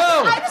going to go.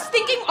 I was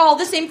thinking all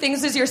the same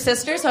things as your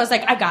sister, so I was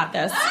like, I got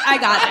this. I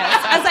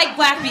was like,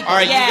 black people. All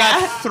right, yeah.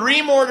 you got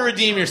 3 more to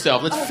redeem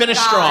yourself. Let's finish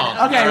God. strong.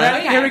 Okay,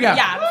 ready? Here we go.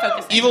 Yeah, I'm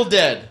focusing. Evil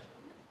Dead.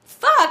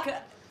 Fuck.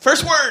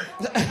 First word.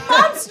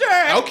 Monster.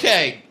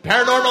 Okay.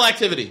 Paranormal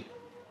Activity.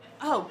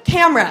 Oh,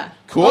 camera.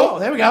 Cool. Oh,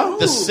 there we go.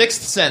 The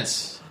Sixth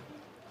Sense.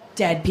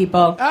 Dead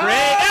people. Oh, Great.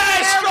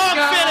 Hey, strong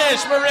go.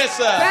 finish,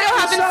 Marissa. I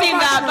haven't seen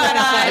that, but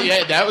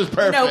Yeah, that was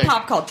perfect. no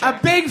pop culture. A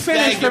big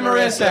finish Thank you, for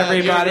Marissa,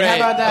 everybody. You're How great.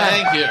 about that?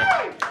 Thank you.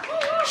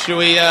 Should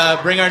we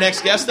bring our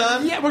next guest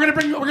on? Yeah, we're gonna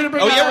bring Oh,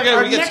 yeah,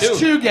 our we get next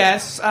 2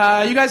 guests.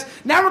 You guys,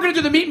 now we're gonna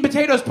do the meat and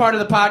potatoes part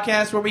of the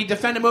podcast where we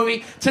defend a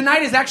movie.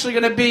 Tonight is actually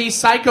gonna be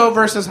Psycho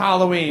versus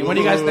Halloween. What do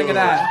you guys think of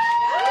that?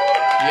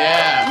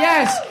 Yeah.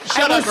 Yes.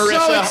 Shut And up, we're so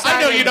Marissa.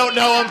 I know excited. you don't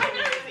know him.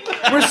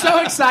 We're so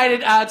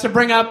excited to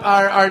bring up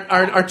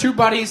our 2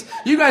 buddies.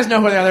 You guys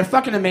know who they are. They're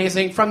fucking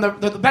amazing. From the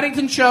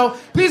Bennington Show.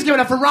 Please give it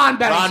up for Ron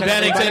Bennington. Ron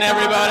Bennington,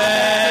 everybody.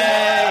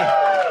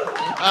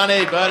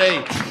 Honey,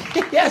 buddy.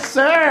 Yes,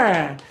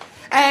 sir.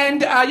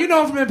 And you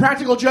know him from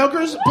Impractical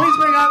Jokers. Please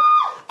bring up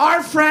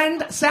our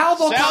friend Sal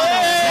Volcano.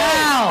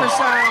 Sal! For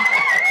Sal.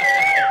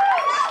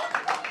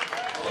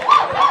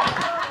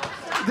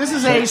 This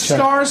is a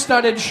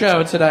star-studded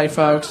show today,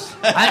 folks.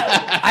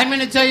 I'm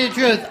going to tell you the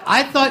truth.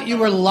 I thought you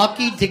were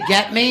lucky to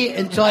get me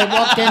until I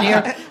walked in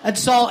here and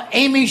saw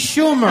Amy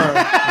Schumer.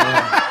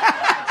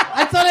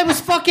 I thought I was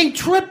fucking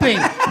tripping.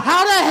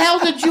 How the hell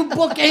did you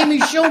book Amy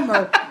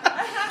Schumer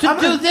to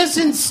do this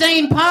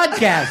insane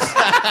podcast?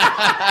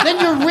 Then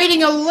you're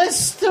reading a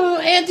list to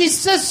Andy's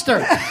sister.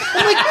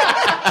 I'm like,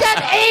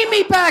 get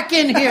Amy back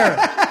in here.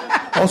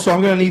 Also, I'm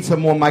going to need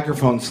some more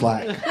microphone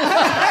slack.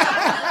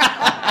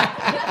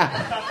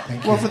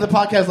 Well, for the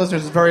podcast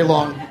listeners, it's very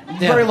long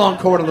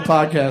cord on the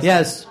podcast.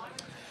 Yes.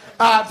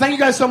 Thank you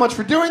guys so much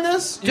for doing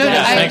this. Dude,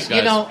 Yeah, thanks,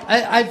 guys.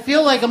 I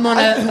feel like I'm on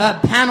a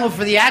panel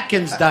for the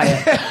Atkins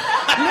diet.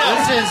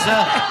 This is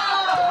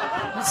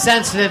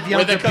sensitive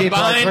younger With a people.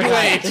 I combined forgot.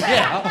 weight.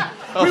 Yeah.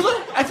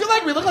 I feel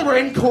like we look like we're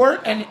in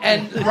court and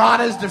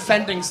Ron is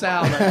defending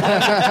Sal.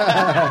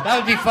 That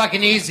would be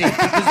fucking easy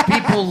because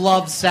people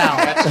love Sal.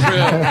 That's true.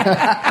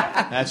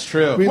 That's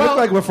true. We look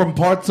like we're from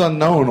parts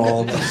unknown,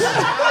 all of us.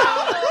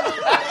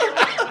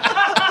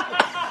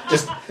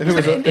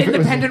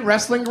 Independent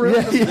wrestling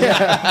group. So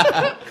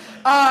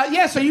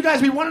you guys,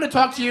 we wanted to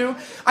talk to you.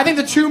 I think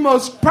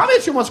probably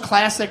the two most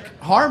classic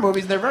horror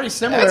movies. They're very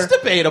similar. It's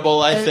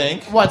debatable, I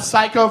think. What,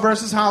 Psycho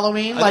versus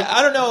Halloween?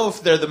 I don't know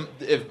if they're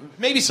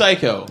maybe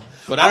Psycho,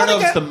 but I don't know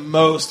if it's the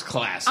most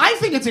classic. I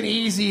think it's an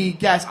easy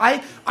guess.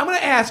 I'm going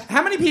to ask,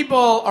 how many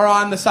people are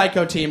on the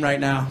Psycho team right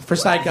now for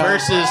Psycho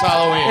versus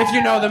Halloween. If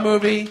you know the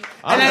movie.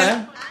 And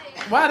then,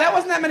 wow, that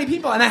wasn't that many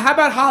people. And then how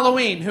about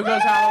Halloween? Who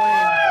goes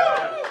Halloween?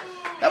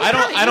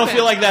 I don't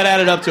feel like that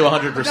added up to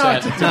 100%. To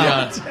be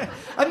honest. I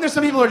think there's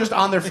some people who are just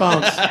on their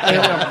phones.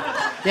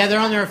 Yeah, they're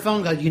on their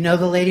phone. Go, you know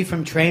the lady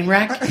from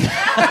Trainwreck?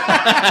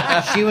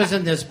 She was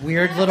in this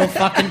weird little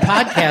fucking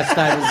podcast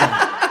I was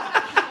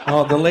on.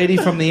 Oh, the lady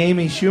from the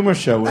Amy Schumer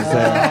show was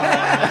there.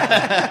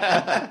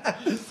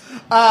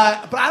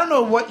 But I don't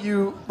know what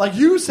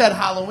you said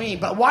Halloween,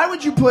 but why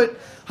would you put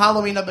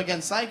Halloween up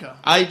against Psycho?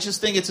 I just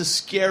think it's a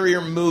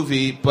scarier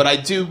movie, but I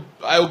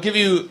will give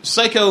you,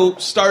 Psycho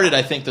started,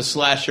 I think, the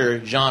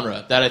slasher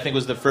genre. That I think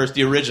was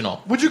the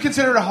original. Would you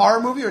consider it a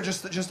horror movie or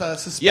just a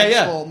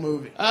suspenseful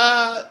movie?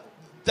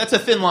 That's a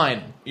thin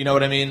line. You know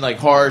what I mean? Like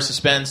horror,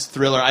 suspense,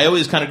 thriller. I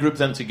always kind of group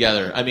them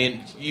together. I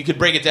mean, you could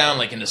break it down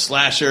like into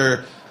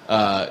slasher,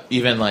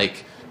 even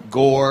like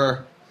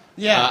gore.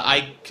 Yeah.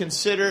 I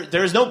consider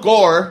there's no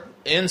gore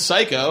in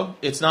Psycho.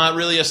 It's not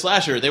really a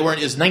slasher. It's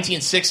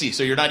 1960,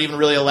 so you're not even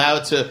really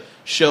allowed to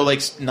show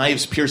like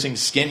knives piercing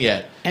skin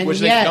yet, And which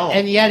yet, they don't.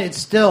 and yet, it's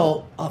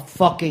still a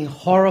fucking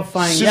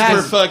horrifying.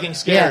 Super fucking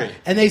scary. Yeah.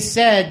 And they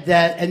said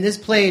that, and this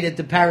played at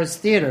the Paris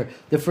Theater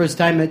the first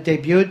time it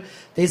debuted.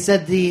 They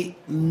said the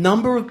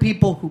number of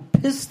people who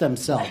pissed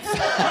themselves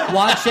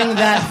watching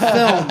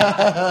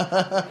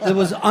that film, it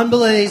was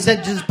unbelievable. They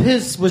said just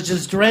piss was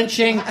just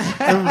drenching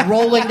and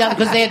rolling down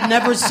because they had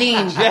never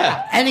seen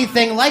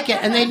anything like it,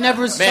 and they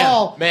never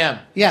saw. Ma'am,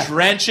 Yeah.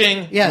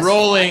 drenching, Yes.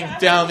 rolling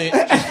down the.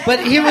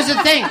 But here was the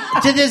thing.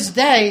 To this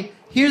day,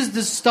 here's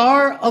the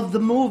star of the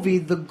movie,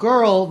 the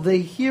girl, the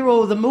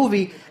hero of the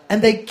movie,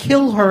 and they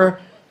kill her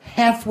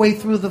halfway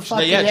through the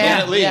fucking...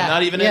 Janet Leigh,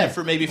 not even in it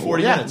for maybe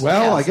 40 minutes.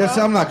 Well, I guess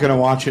I'm not going to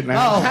watch it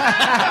now.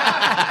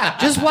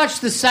 Just watch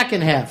the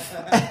second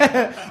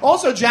half.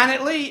 Also,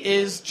 Janet Leigh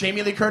is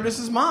Jamie Lee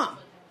Curtis's mom.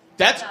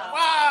 That's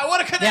wow!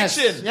 What a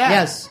connection! Yes.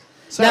 Yes.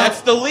 So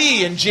that's the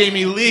Lee and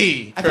Jamie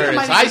Lee I think it Curtis.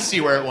 might I be-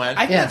 see where it went.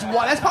 I think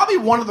that's probably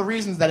one of the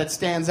reasons that it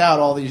stands out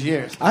all these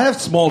years. I have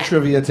small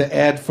trivia to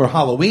add for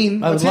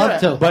Halloween. I would love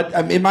to.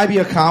 But it might be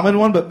a common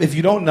one, but if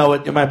you don't know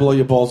it, it might blow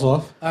your balls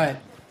off. All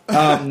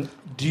right.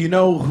 Do you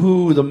know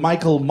who the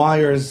Michael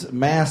Myers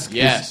mask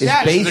Yes. is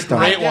Yes, based this is a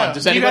great on? one.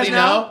 Does anybody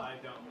know?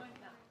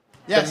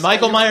 Yes. The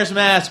Michael Myers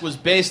mask was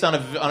based on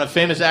a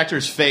famous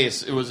actor's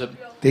face. It was a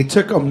They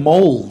took a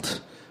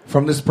mold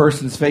from this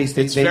person's face.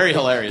 It's very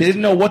hilarious. They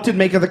didn't know what to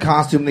make of the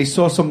costume. They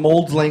saw some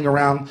molds laying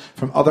around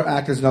from other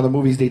actors in other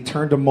movies. They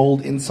turned a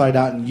mold inside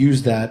out and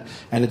used that.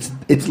 And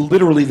it's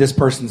literally this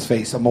person's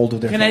face, a mold of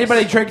their Can face.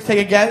 anybody take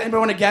a guess? Anybody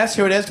want to guess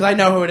who it is? Because I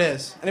know who it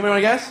is. Anybody want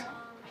to guess?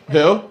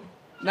 Who?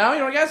 No? You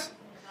don't want to guess?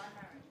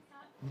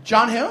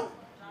 John who?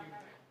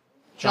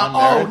 John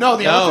Oh, Merritt? no,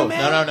 the No, other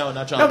man? no,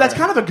 not John No, that's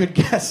Merritt. kind of a good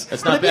guess.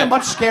 It's But not it'd be a bad.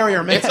 much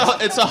scarier man.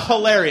 It's a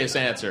hilarious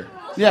answer.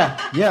 Yeah.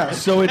 Yeah,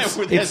 so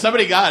it's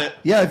somebody got it.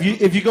 Yeah,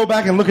 if you go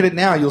back and look at it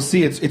now, you'll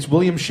see it's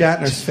William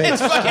Shatner's face.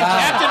 It's fucking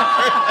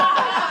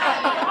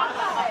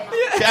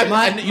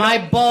Captain.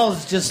 My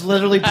balls just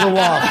literally blew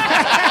off.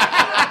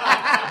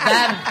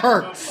 That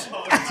hurts.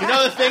 You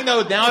know the thing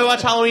though? Now I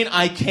watch Halloween,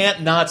 I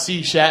can't not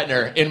see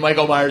Shatner in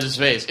Michael Myers'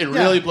 face. It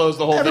really blows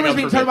the whole Everyone's thing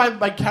being up for told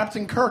by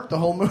Captain Kirk the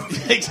whole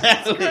movie.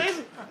 Exactly.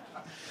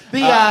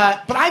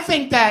 But I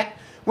think that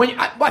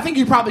I think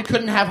you probably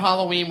couldn't have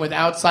Halloween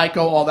without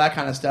Psycho, all that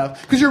kind of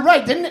stuff. Because you're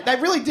right, didn't it?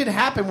 That really did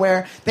happen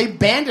where they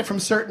banned it from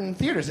certain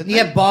theaters. Didn't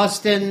Yeah, they?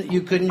 Boston.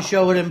 You couldn't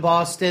show it in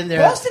Boston.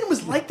 There, Boston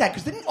was like that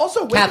because didn't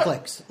also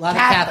Catholics. A lot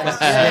of Catholics.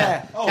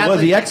 Yeah. Oh, well,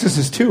 The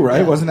Exorcist too,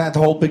 right? Wasn't that the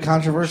whole big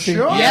controversy?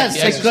 Sure. Yes,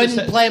 Yeah, they it's couldn't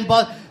just- play in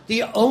Boston.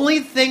 The only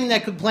thing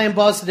that could play in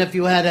Boston if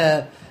you had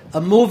a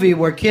movie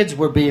where kids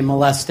were being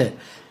molested.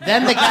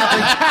 Then the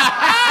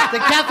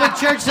Catholic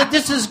Church said,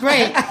 "This is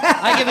great.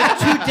 I give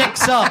it 2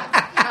 dicks up."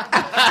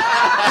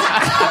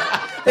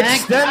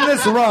 Extend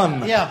this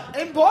run. Yeah.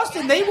 In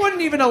Boston, they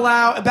wouldn't even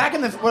allow, back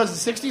in the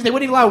 60s, they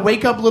wouldn't even allow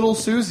Wake Up Little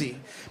Susie.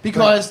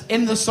 Because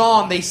in the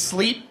song, they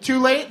sleep too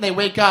late, they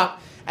wake up,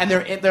 and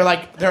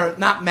they're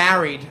not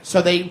married.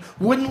 So they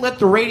wouldn't let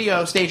the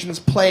radio stations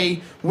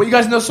play. Well, you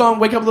guys know the song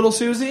Wake Up Little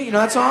Susie? You know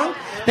that song?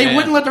 They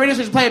wouldn't let the radio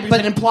stations play it because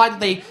it implied that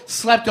they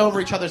slept over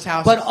each other's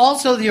houses. But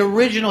also the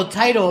original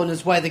title, and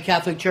is why the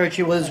Catholic Church,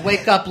 it was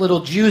 "Wake Up, Little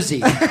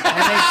Juicy," and they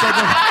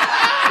said,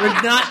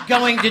 "We're not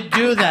going to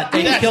do that."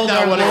 They That's killed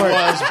not our what Lord. it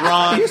was,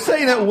 Ron. You're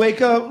saying that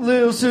 "Wake up,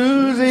 little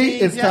Susie,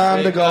 it's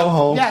time to go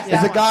home." Yes, Is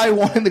that the one. guy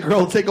wanting the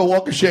girl to take a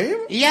walk of shame?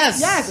 Yes.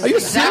 Yes. Are you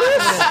Exactly.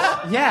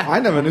 serious? yeah. I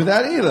never knew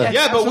that either.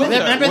 Yeah, but Absolutely.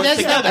 Remember we're this?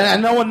 together.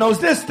 And no one knows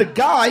this. The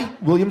guy,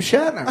 William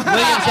Shatner.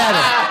 William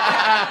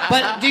Shatner.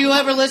 But do you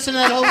ever listen to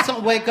that whole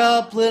song? Wake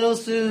up, little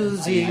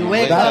Susie.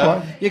 Wake That up.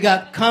 one. You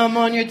got cum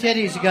on your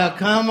titties. You got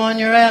cum on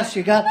your ass.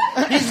 You got.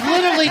 He's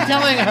literally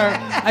telling her,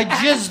 "I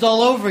jizzed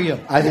all over you."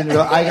 I didn't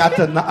know. I got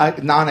the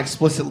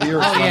non-explicit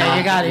lyrics. Oh yeah,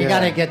 you got it. You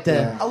got to get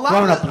the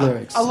grown-up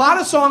lyrics. A lot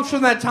of songs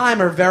from that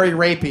time are very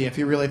rapey, if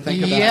you really think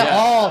about it. Yeah.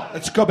 Oh.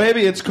 Let's go,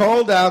 baby. It's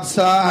cold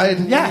outside.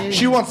 Yeah.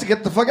 She wants to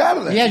get the fuck out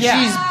of there. Yeah,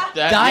 Yeah. she's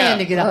dying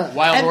to get out.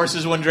 Wild And-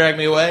 Horses Wouldn't Drag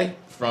Me Away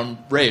from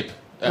rape.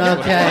 That's what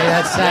it Okay, was.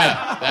 that's sad.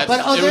 Yeah, that's, But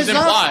it was there's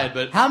implied,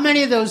 but how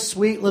many of those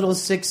sweet little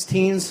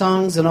 16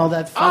 songs and all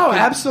that? Fucking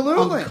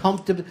absolutely.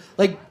 uncomfortable.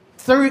 Like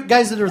 30,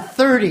 guys that are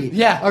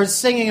 30 are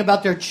singing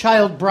about their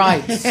child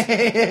brides.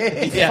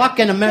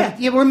 Fucking America.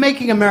 Yeah, we're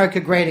making America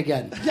great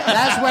again.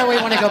 That's where we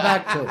want to go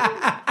back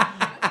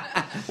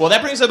to. well,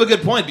 that brings up a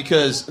good point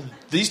because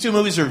these two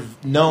movies are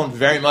known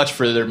very much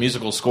for their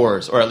musical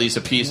scores, or at least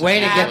a piece. Way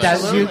to get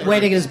that. Way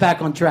to get us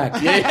back on track.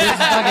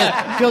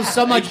 Fucking feels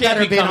so much You can't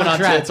better be being coming on on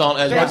track. tits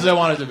as much as I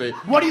want it to be.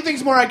 What do you think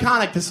is more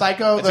iconic, the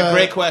Psycho? That's a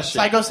great question.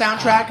 Psycho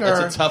soundtrack, or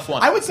That's a tough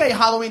one. I would say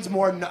Halloween's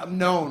more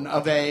known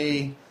of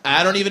a.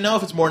 I don't even know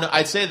if it's more.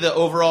 I'd say the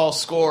overall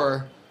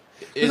score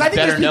is I think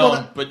better there's people known,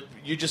 that- but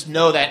you just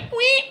know that.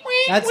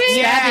 That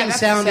Yeah, stabbing that's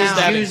sound the is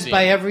sound. used Stabbing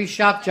by scene. every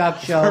shock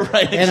jock show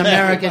Right, in exactly.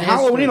 American history.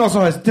 Halloween also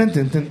has dun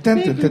dun dun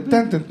dun dun dun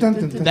dun dun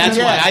dun dun. That's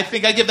Yeah. why I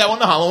think I give that one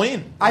to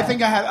Halloween. I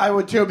think I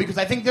would too, because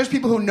I think there's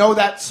people who know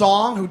that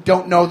song who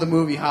don't know the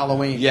movie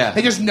Halloween. Yeah.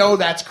 They just know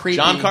that's creepy.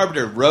 John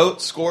Carpenter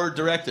wrote, scored,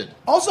 directed.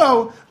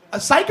 Also,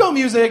 Psycho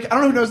music. I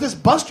don't know who knows this.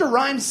 Busta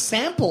Rhymes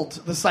sampled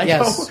the Psycho,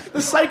 Yes.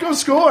 the Psycho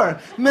score.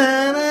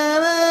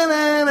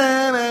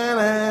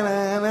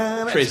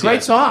 Crazy. It's a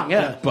great song.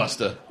 Yeah,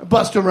 Busta.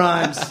 Busta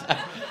Rhymes.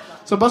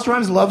 So Busta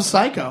Rhymes loves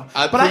Psycho.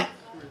 Sorry,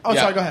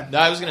 go ahead. No,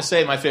 I was going to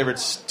say my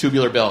favorite's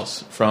Tubular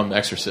Bells from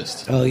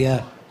Exorcist. Oh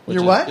yeah.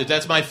 Your what?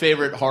 That's my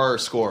favorite horror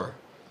score.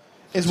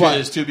 Is what?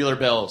 Is Tubular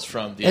Bells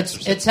from The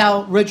Exorcist. It's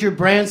how Richard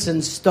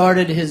Branson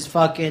started his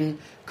fucking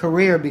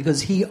career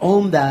because he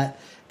owned that.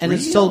 And it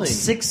sold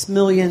 6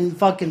 million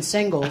fucking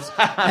singles,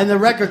 and the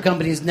record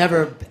companies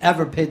never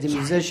ever paid the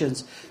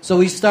musicians. So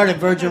he started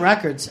Virgin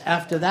Records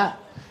after that.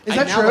 Is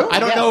that true? I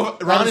don't know.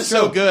 that Ron is is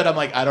so true. good. I'm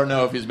like, I don't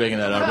know if he's making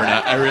that up or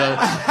not. I really.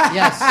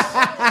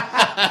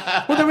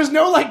 Yes. Well, there's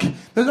no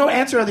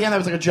answer at the end. That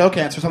was like a joke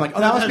answer. So I'm like, oh,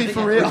 that must be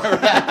for real.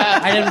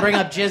 I didn't bring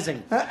up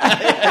jizzing.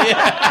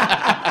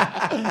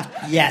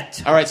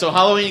 Yet. All right, so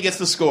Halloween gets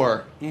the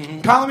score.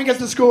 Halloween gets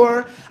the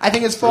score. I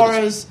think as far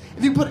as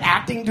if you put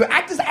acting,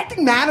 does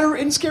acting matter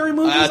in scary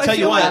movies? I'll tell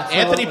you what,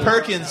 Absolutely. Anthony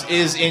Perkins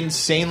is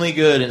insanely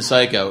good in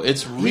Psycho.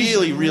 It's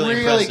really, really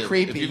impressive.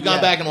 creepy. If you've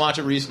gone back and watched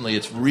it recently,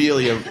 it's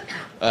really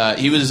I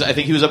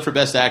think he was up for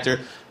Best Actor.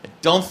 I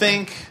don't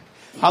think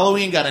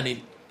Halloween got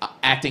any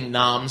acting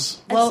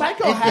noms. Well,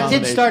 Psycho it has-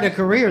 did start a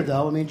career,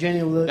 though. I mean,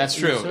 Jenny. That's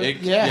true.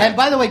 And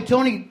by the way,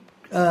 Tony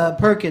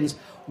Perkins,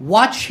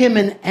 watch him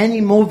in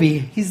any movie.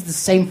 He's the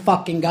same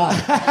fucking guy.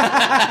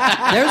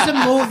 There's a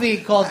movie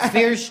called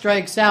Fear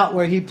Strikes Out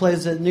where he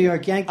plays a New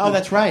York Yankee. Oh,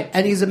 that's right.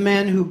 And he's a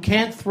man who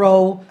can't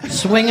throw,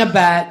 swing a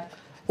bat,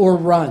 or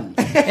run.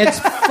 It's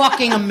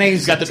fucking amazing.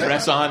 He's got the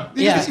dress on.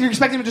 Yeah. You're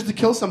expecting him just to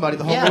kill somebody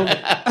the whole movie.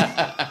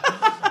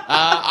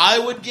 I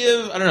would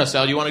give. I don't know,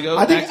 Sal. Do you want to go?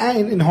 I think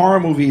in horror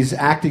movies,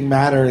 acting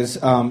matters.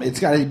 It's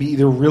got to be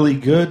either really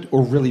good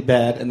or really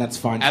bad, and that's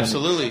fine. For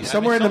Absolutely. me.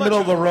 Somewhere I mean, in the middle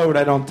of the road,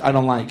 I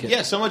don't like it.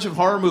 Yeah, so much of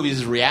horror movies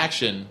is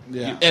reaction.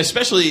 Yeah.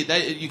 Especially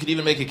that you could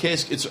even make a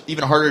case. It's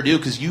even harder to do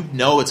because you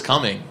know it's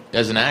coming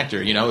as an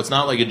actor. You know, it's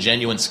not like a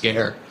genuine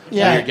scare.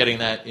 Yeah. You're getting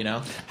that. You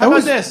know. How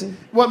about this?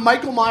 What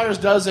Michael Myers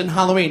does in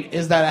Halloween,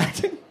 is that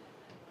acting?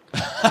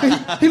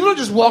 He literally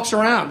just walks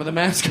around with a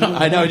mask on.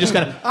 I know. Just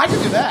kind of. I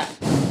could do that.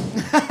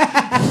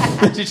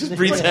 He just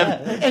breathes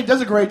heavy. And he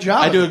does a great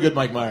job. I do a good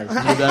Mike Myers. You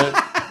do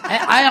that?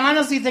 I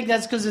honestly think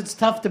that's because it's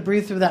tough to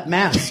breathe through that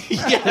mask.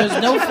 There's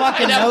no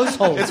fucking nose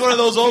holes. It's one of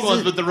those old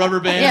ones with the rubber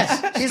band.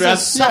 Yes, he's a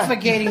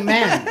suffocating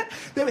man.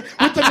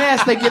 With the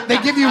mask, they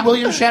give you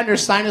William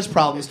Shatner's sinus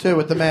problems too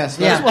with the mask.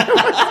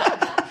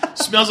 Yeah.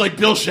 Smells like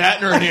Bill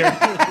Shatner in here.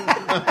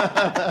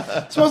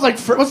 It smells like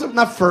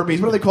not Furbies.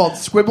 What are they called?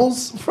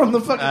 Squibbles from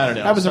the fucking. I don't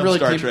know. That was a Some really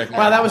Star deep. Trek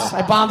Wow, that was.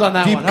 I bombed on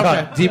that Deep one. cut,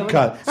 Okay. deep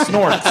cut,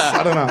 snorts.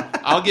 I don't know.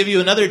 I'll give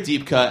you another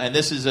deep cut, and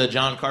this is a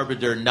John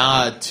Carpenter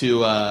nod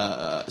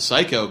to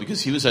Psycho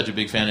because he was such a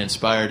big fan and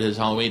inspired his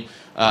Halloween.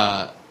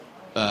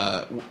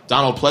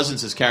 Donald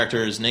Pleasance's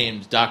character is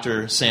named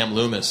Dr. Sam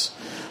Loomis,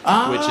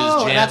 which is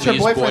Jan that's her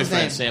Lee's boyfriend's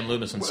boyfriend, name. Sam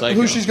Loomis in Psycho.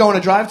 Who she's going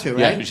to drive to, right?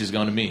 Yeah, who she's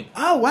going to meet.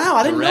 Oh wow,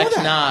 I didn't Direct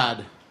know that.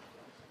 nod.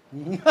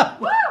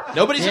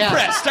 Nobody's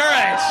impressed. All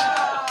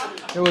right.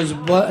 There was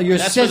your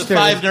That's for sister. the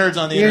 5 nerds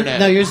on the internet.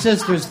 No, your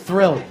sister's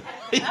thrilled.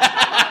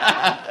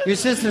 Your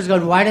sister's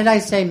going, why did I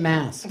say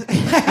mask?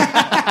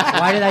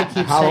 Why did I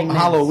keep saying mask?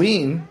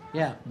 Halloween,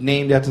 Yeah.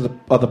 named after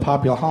the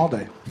popular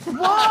holiday. You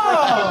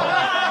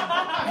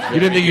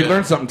didn't think you'd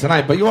learn something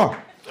tonight, but you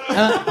are. You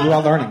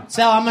are learning.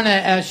 Sal, I'm going to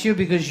ask you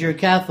because you're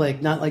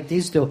Catholic, not like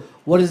these two.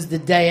 What is the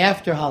day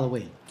after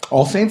Halloween?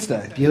 All Saints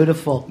Day.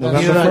 Beautiful.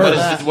 November Beautiful.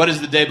 1st. What is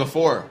the day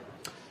before?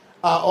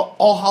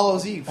 All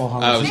Hallows Eve.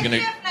 I was gonna.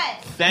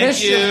 Thank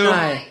Mischief you.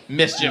 night.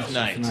 Mischief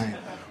night.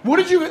 What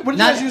did you Not-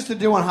 guys used to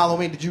do on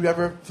Halloween? Did you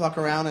ever fuck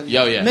around and?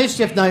 Yo, yeah.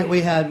 Mischief night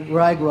we had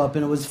where I grew up,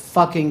 and it was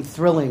fucking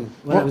thrilling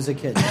when I was a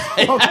kid.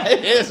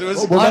 It is. It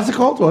was. What's it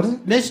called? What is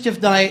it?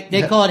 Mischief night,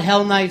 they call it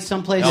Hell Night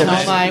someplace. Hell Hell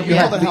Night. Night. You,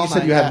 had, Hell you said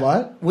Night, you had yeah.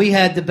 what? We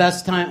had the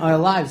best time of our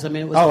lives. I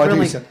mean, it was Oh, I do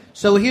thrilling. see.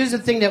 So here's the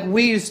thing that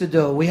we used to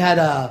do. We had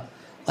a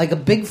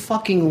big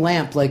fucking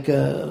lamp, like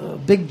a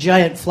big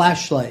giant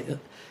flashlight,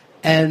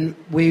 and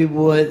we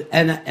would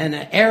and an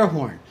air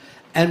horn,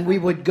 and we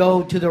would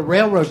go to the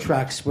railroad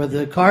tracks where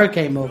the car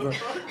came over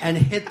and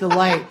hit the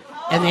light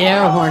and the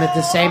air horn at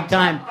the same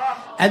time.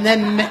 And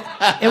then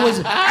it was,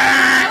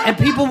 and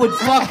people would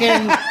fucking,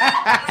 and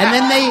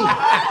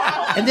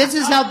this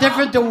is how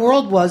different the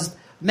world was.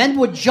 Men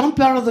would jump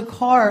out of the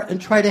car and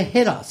try to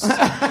hit us.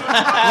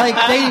 Like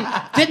they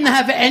didn't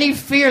have any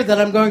fear that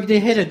I'm going to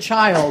hit a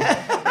child.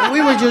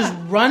 We were just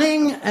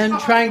running and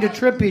trying to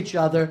trip each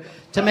other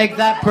to make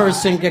that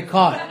person get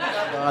caught.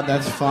 God,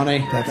 that's funny.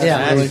 That's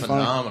Yeah. really That's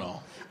funny.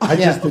 phenomenal. I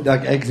just did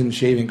like eggs and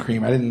shaving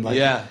cream. I didn't like.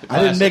 Yeah, the I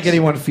didn't make classics.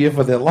 anyone fear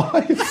for their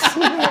lives.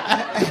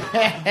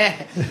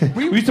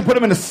 We used to put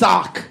them in a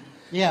sock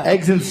Yeah.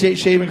 eggs and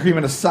shaving cream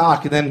in a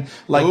sock, and then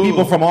like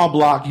people from our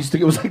block used to.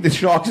 It was like the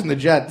Sharks and the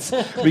Jets.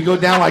 We go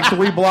down like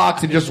 3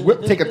 blocks and just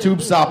take a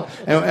tube stop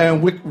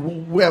and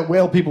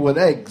whale people with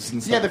eggs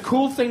and stuff. Yeah, the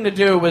cool thing to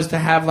do was to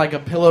have like a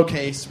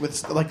pillowcase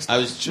with like. I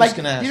was just like,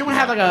 gonna ask you don't you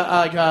have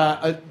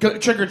that. like a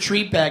trick or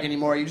treat bag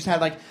anymore. You just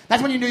had like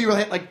that's when you knew you were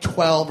hit like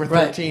 12 or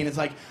 13. Right. It's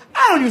like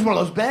I don't use one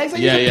of those bags. I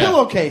use Yeah, a yeah.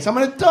 pillowcase. I'm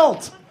an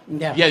adult.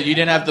 Yeah. Yeah, you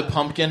didn't have the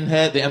pumpkin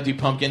head, the empty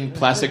pumpkin,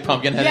 plastic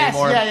pumpkin head Yes,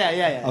 anymore.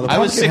 yeah. Oh, the I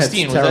was pumpkin head's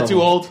 16. Was that too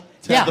terrible. old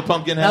to have the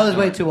pumpkin head? That was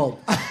way too old.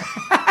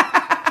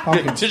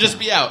 Pumpkin. To just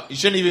be out. You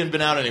shouldn't have even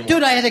been out anymore.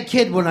 Dude, I had a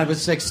kid when I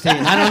was 16.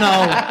 I don't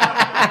know.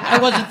 I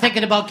wasn't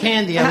thinking about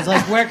candy. I was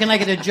like, where can I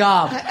get a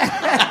job?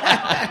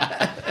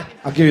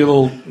 I'll give you a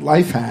little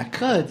life hack.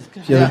 Good.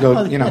 If you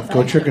ever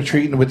go trick or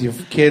treating with your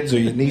kids or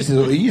your nieces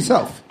or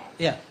yourself.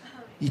 Yeah.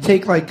 You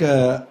take like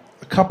a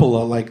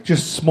couple of like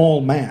just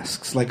small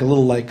masks, like a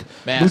little like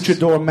Masks.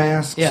 luchador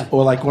masks, Yeah.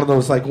 or like one of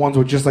those like ones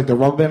with just like the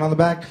rubber band on the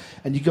back,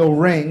 and you go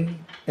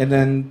ring, and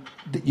then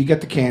you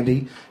get the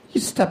candy. You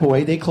step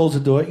away, they close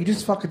the door. You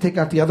just fucking take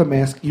out the other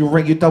mask. You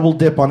ring, you double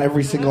dip on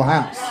every single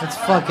house. That's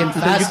fucking So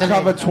you fascinating.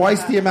 cover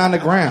twice the amount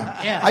of ground.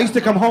 Yeah. I used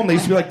to come home. They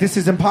used to be like, "This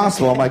is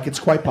impossible." I'm like, "It's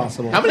quite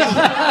possible." How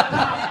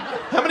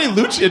many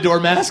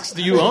luchador masks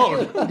do you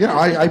own?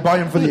 I buy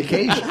them for the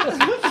occasion.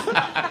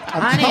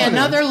 Honey, telling you.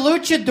 another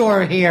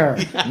luchador here.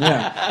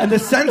 Yeah, and the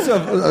sense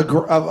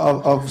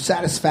of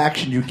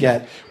satisfaction you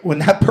get when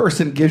that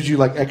person gives you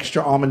like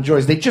extra almond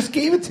joys. They just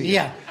gave it to you.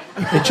 Yeah.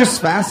 It's just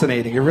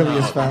fascinating. It really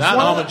is Not fascinating.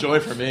 almond joy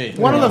for me.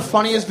 One of the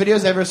funniest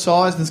videos I ever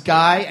saw is this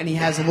guy, and he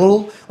has a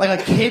little, like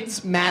a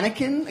kid's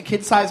mannequin, a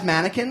kid-sized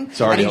mannequin,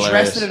 It's already and he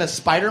dressed hilarious. it in a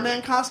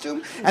Spider-Man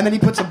costume, and then he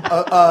puts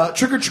a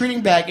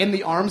trick-or-treating bag in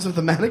the arms of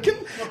the mannequin,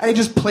 and he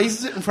just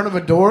places it in front of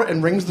a door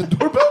and rings the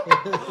doorbell.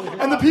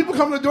 And the people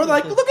come to the door, they're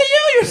like, "Look at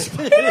you, you're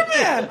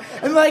Spider-Man!"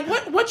 And they're like,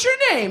 "What's your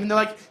name?" And they're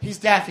like, "He's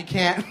deaf, he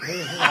can't."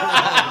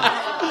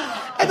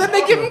 And then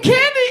they give him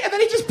candy, and then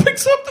he just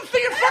picks up the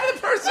thing in front of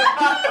the person,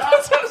 and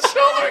puts it on his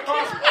shoulder, and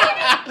keeps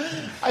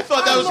walking. I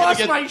thought that was I going lost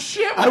to get. my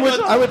shit.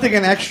 I would think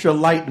an extra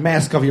light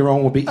mask of your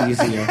own would be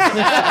easier.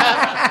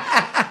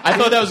 I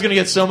thought that was going to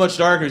get so much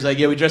darker. He's like,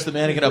 "Yeah, we dress the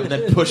mannequin up and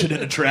then push it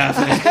into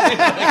traffic."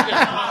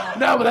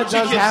 No, but that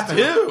does Kids happen.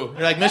 too.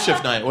 You're like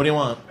mischief night. What do you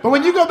want? But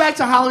when you go back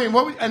to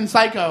Halloween and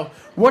Psycho,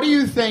 what do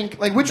you think?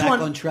 Like which Back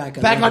one? on track.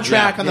 Back on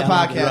track on the Yeah,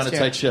 podcast. We're on a here.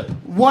 tight ship.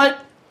 What,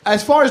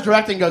 as far as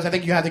directing goes, I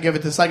think you have to give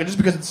it to Psycho just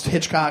because it's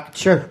Hitchcock.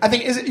 Sure. I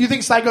think you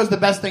think Psycho's the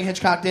best thing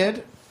Hitchcock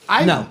did?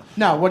 No.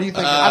 No. What do you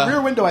think?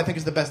 Rear Window, I think,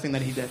 is the best thing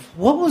that he did.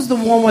 What was the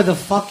one where the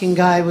fucking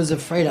guy was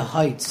afraid of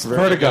heights?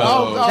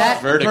 Vertigo.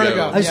 That-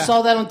 Vertigo. I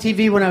saw that on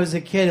TV when I was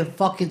a kid. It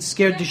fucking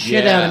scared the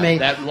shit Yeah, out of me.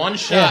 That one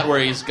shot Yeah. where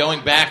he's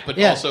going back but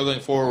Yeah. also going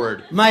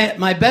forward.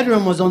 My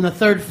bedroom was on the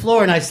 3rd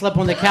floor, and I slept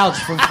on the couch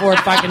for 4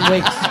 fucking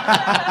weeks.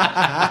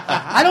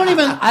 I don't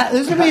even.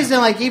 There's a reason,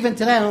 like even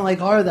today, I don't like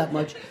horror that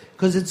much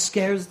because it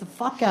scares the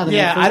fuck out of me.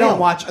 Yeah, for I don't real.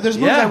 watch. There's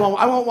movies Yeah.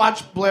 I won't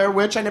watch. Blair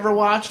Witch, I never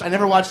watched. I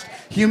never watched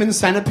Human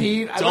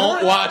Centipede.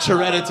 Don't watch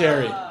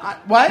Hereditary.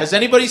 What? Has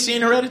anybody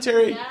seen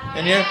Hereditary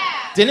in here?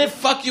 Didn't it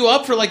fuck you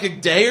up for like a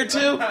day or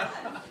two?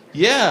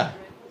 Yeah.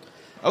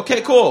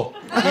 Okay, cool.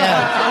 Yeah,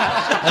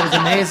 that was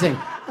amazing.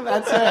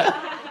 That's it.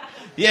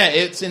 Yeah,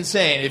 it's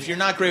insane. If you're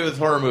not great with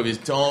horror movies,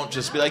 don't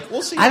just be like,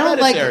 "We'll see I don't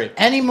Hereditary." like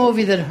any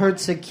movie that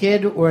hurts a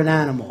kid or an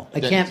animal. I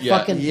can't yeah.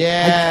 fucking.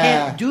 Yeah. I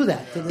can't do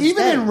that. To this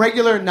Even day. in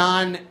regular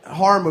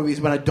non-horror movies,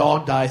 when a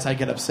dog dies, I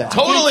get upset.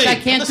 Totally. I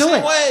can't the do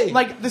same it. way.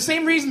 Like the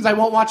same reasons I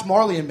won't watch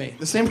Marley and Me.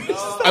 The same reasons.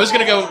 I was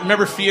gonna go.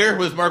 Remember Fear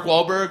with Mark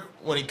Wahlberg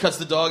when he cuts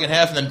the dog in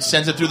half and then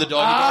sends it through the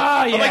dog?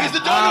 Ah, I'm like, yeah. "Is the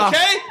dog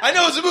okay? I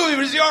know it's a movie,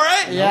 but is he all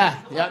right?"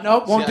 Yeah,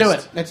 nope, won't do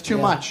it. Yes. It's too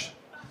much.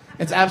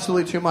 It's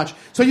absolutely too much.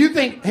 So you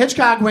think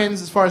Hitchcock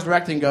wins as far as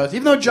directing goes,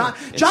 even though John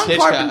It's Hitchcock,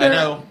 Carpenter? I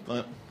know.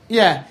 But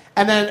Yeah,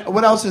 and then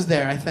what else is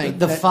there? I think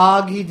The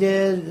Fog he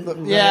did.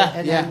 Yeah,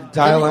 and yeah. then-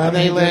 Dial M.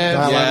 They Live.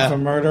 Dial Yeah. M for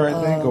Murder,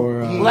 I think. Or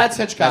Well, that's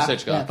Hitchcock.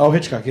 that's Hitchcock. oh,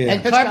 Hitchcock. Yeah.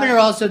 And Hitchcock. Carpenter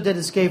also did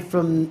Escape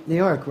from New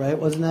York, right?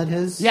 Wasn't that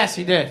his? Yes,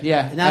 he did.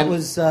 Yeah, And that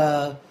was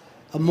a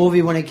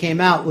movie when it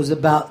came out was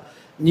about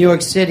New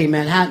York City.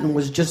 Manhattan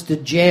was just a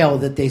jail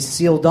that they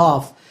sealed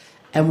off.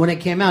 And when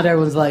it came out,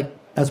 everyone's like,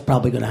 that's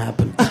probably going to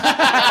happen.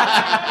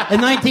 In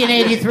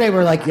 1983,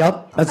 we're like,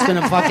 yup, that's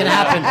going to fucking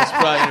happen.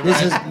 probably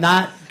This right. is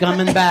not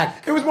coming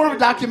back. It was more of a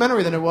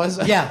documentary than it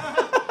was. Yeah.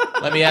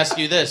 Let me ask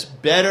you this: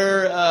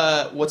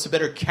 what's a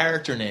better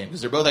character name?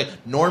 Because they're both like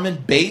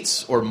Norman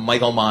Bates or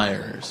Michael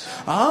Myers.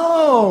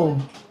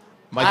 Oh,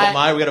 Michael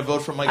Myers. We got to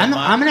vote for Michael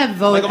Myers. I'm gonna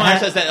vote Michael Myers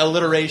Ha- has that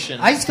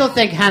alliteration. I still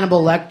think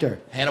Hannibal Lecter.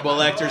 Hannibal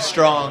Lecter's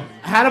strong.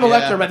 Hannibal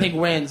Yeah. Lecter, I think,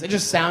 wins. It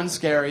just sounds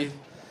scary.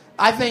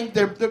 I think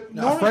they're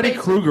Norman Freddy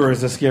Bates- Krueger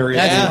is the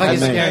scariest. That's Yeah, a fucking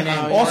to me. scary name.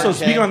 Oh, Also, Okay.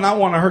 speaking of not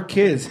wanting to hurt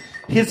kids,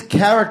 his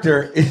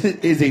character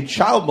is a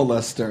child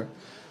molester.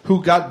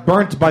 who got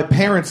burnt by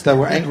parents that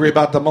were angry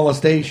about the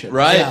molestation.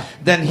 Right. Yeah.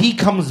 Then he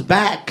comes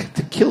back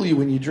to kill you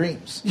in your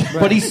dreams.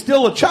 But he's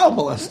still a child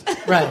molester.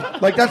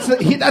 Right. Like, that's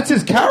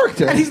his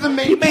character. And he's the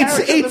main He made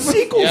character 8 in the movie.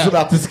 sequels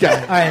about this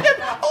guy. All right.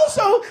 And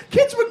also,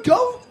 kids would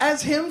go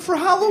as him for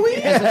Halloween.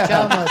 As a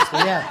child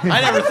molester, yeah.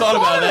 I never thought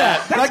about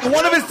that. Like,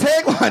 one of his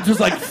taglines was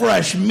like,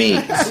 fresh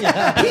meat.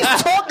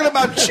 He's talking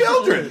about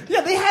children.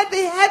 Yeah, they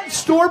had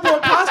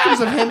store-bought costumes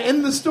of him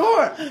in the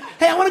store.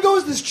 Hey, I want to go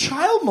as this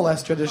child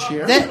molester this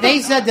year.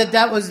 They said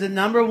that was the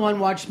 #1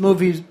 watched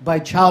movie by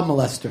child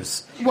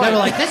molesters. They were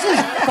like, this is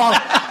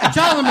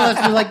child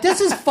molesters were like,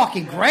 this is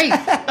fucking great.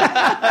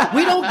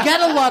 We don't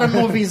get a lot of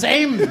movies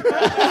aimed.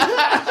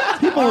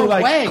 People were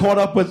like way. caught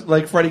up with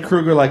like Freddy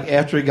Krueger like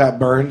after he got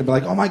burned and be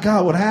like, oh my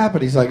God, what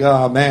happened? He's like,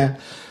 oh man,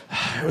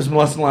 it was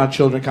molesting a lot of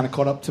children, kind of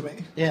caught up to me.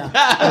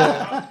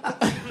 Yeah.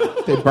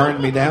 They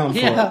burned me down for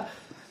Yeah. it.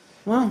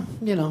 Well,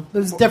 it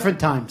was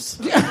different times.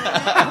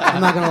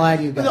 I'm not going to lie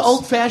to you guys. The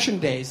old-fashioned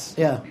days.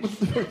 Yeah.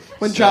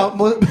 When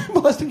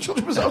molesting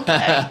children was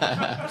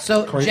okay.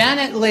 So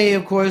Janet Leigh,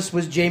 of course,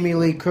 was Jamie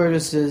Lee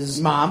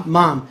Curtis's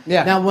Mom.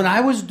 Yeah. Now, when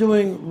I was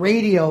doing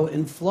radio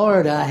in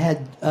Florida, I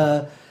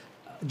had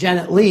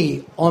Janet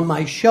Leigh on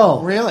my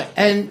show. Really?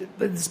 And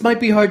this might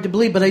be hard to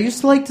believe, but I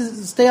used to like to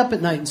stay up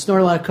at night and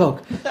snort a lot of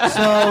coke.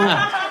 So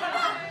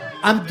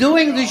I'm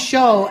doing the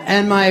show,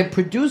 and my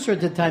producer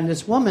at the time,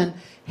 this woman,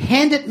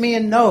 handed me a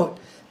note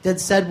that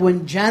said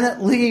when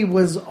Janet Leigh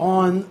was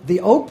on the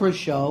Oprah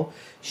show,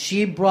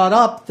 she brought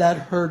up that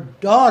her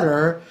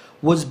daughter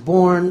was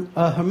born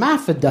a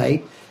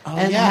hermaphrodite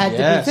and had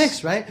to be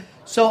fixed, right?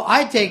 So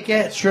I take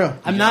it. It's true.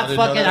 I'm not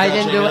fucking. I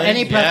didn't do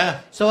any prep. Yeah.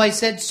 So I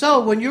said, so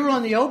when you were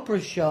on the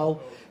Oprah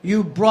show,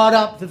 you brought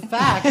up the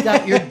fact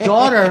that your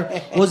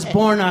daughter was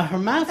born a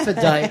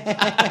hermaphrodite,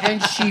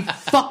 and she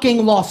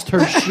fucking lost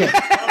her shit.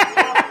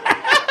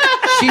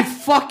 She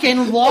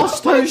fucking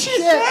lost her shit.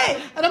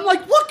 And I'm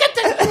like, look at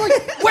this.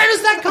 Like, where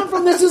does that come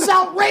from? This is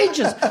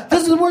outrageous.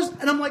 This is the worst.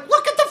 And I'm like,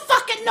 look at the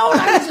fucking note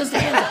I was just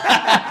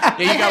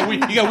handed. Yeah,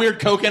 you got weird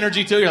coke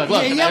energy too. You're like,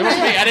 look, Yeah, it was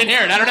yeah. me. I didn't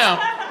hear it. I don't know.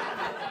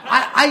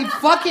 I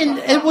fucking,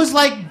 it was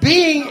like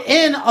being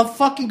in a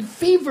fucking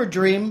fever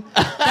dream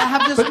to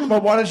have this.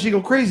 But why did she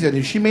go crazy on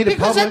you? She made it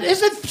Because public.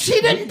 she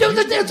didn't do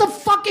this. It's a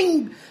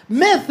fucking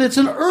myth. It's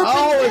an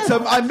urban myth.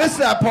 I missed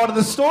that part of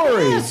the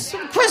story. Yes,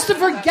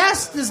 Christopher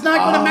Guest is not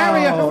going to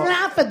marry a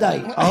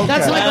hermaphrodite.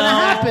 That's not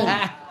going to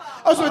happen.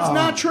 Oh, so it's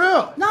not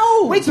true?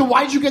 No. Wait, so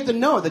why did you get the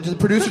note? Did the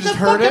producer The just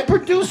heard fucking it?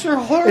 producer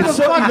heard It's a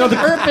so- fucking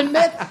the- urban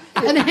myth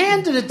and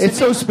handed it to It's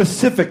me. so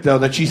specific, though,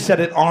 that she said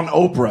it on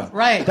Oprah.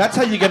 Right. That's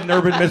how you get an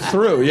urban myth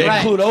through. You Right.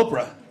 include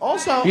Oprah.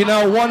 Also,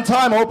 One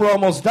time Oprah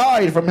almost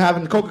died from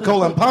having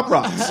Coca-Cola and Pop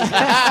Rocks.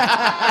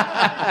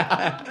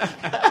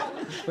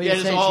 What Yeah,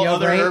 you just saying, all she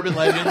other overate? urban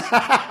legends.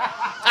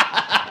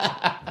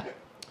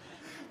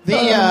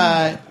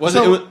 was it?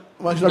 it? No,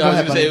 Go I was ahead,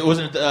 going to say buddy. it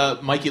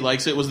wasn't Mikey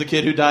Likes It was the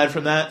kid who died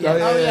from that.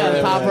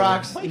 Yeah, Pop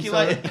Rocks. Mikey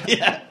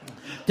yeah.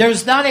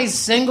 There's not a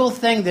single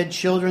thing that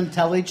children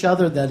tell each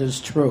other that is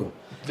true.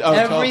 But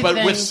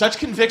Everything- with such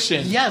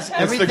conviction. Yes, it's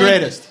everything the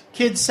greatest.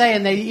 kids say,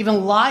 and they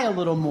even lie a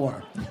little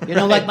more.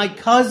 Like my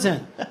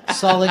cousin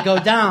saw it go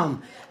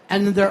down,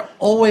 and they're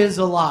always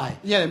a lie.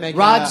 Yeah, they make it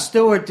Rod up.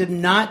 Stewart did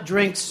not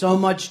drink so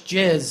much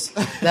jizz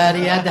that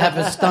he had to have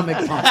his stomach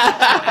pumped.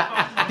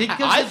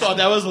 Because I thought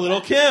that was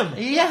Little Kim.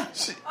 yeah,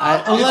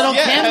 a little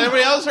Yeah, Kim.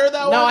 everybody else heard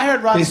that one? No, I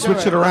heard Rod They Stewart.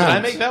 switch it around. Did I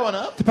make that one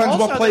up? Depends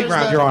Also, what playground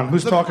there's you're on.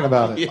 Who's talking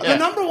about it? Yeah. The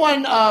number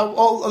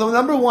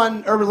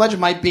one urban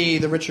legend might be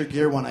the Richard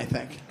Gere one, I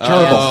think.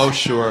 Oh,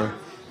 sure.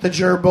 The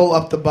gerbil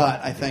up the butt,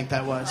 I think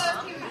that was.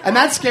 And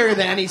that's scarier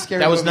than any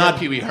scary That was movie. not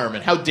Pee Wee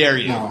Herman. How dare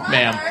you,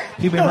 ma'am?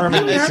 Pee Wee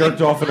Herman Pee Wee jerked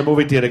Herman- off in a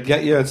movie theater.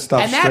 Get your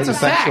stuff And straight. that's a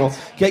sexual,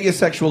 fact. get your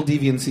sexual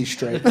deviancy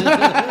straight.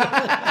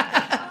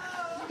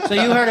 So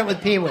you heard it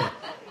with Pee Wee.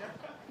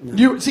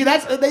 You see,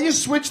 they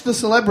just switch the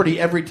celebrity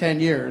every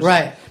 10 years,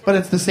 Right. But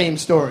it's the same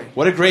story.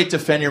 What a great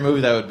defend your movie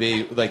that would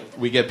be. Like,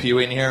 we get Pee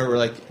Wee in here, we're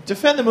like,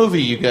 defend the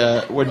movie you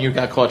got when you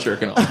got caught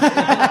jerking off.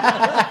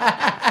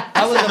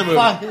 That was the movie.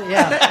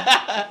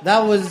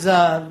 That was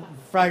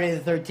Friday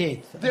the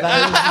 13th. That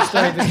was the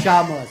story of the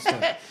child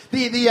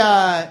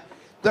molester.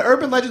 The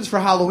urban legends for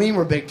Halloween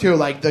were big too,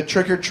 like the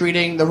trick or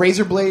treating, the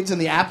razor blades and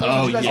the apples.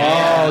 Oh, Did you guys-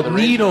 yeah. Oh, The razor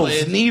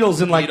needles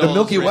blades. in like the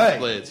Milky razor Way.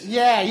 blades.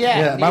 yeah.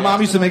 Yeah, my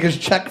mom used to make us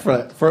check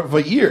for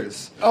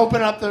years.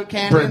 Open up the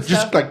candy For and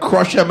just stuff. like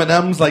crush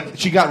M&Ms. Like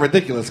she got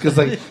ridiculous because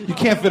like you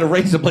can't fit a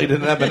razor blade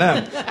in an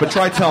M&M. But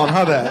try telling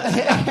her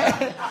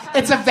that.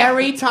 It's a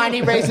very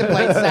tiny razor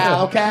blade,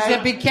 Sal. He said,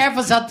 Okay. be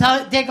careful, so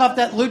take off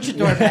that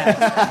luchador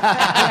mask.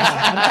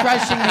 I'm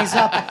crushing these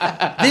up.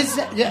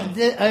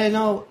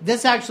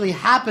 This actually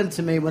happened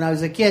to me when I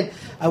was a kid.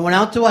 I went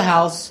out to a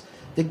house.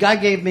 The guy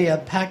gave me a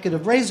packet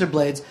of razor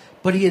blades,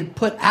 but he had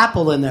put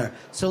apple in there.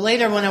 So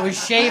later when I was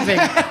shaving,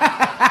 it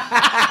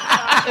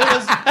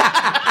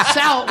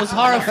was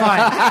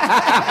horrifying.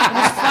 It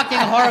was fucking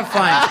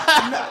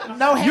horrifying.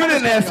 No, You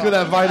didn't ask for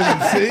that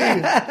vitamin C.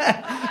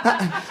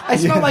 I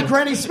smelled like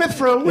Granny Smith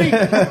for a week.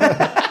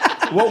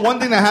 Well, one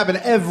thing that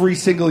happened every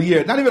single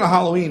year, not even a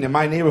Halloween in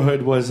my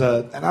neighborhood, was,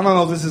 and I don't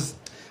know if this is,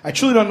 I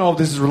truly don't know if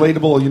this is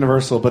relatable or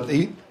universal, but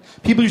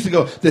people used to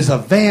go, there's a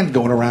van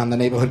going around the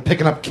neighborhood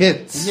picking up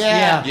kids.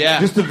 Yeah.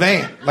 Just a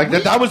van. Like,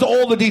 that was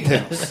all the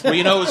details. Well,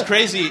 it was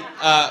crazy.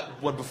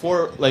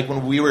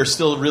 When we were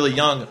still really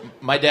young,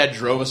 my dad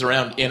drove us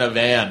around in a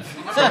van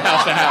from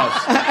house to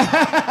house.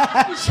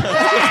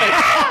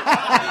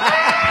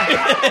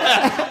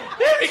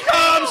 Here he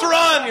comes,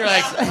 run! You're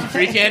like,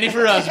 free candy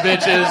for us,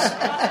 bitches.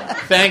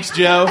 Thanks,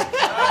 Joe.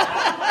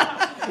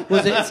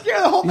 Was it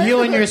Scare the whole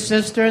you and your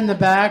sister in the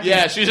back?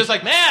 Yeah, she was just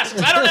like,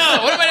 masks, I don't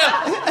know. What am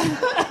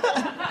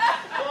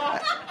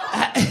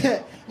I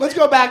doing? Let's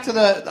go back to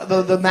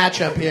the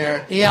matchup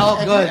here. Yeah,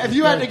 oh, good. If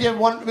you had to give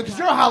one, because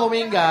you're a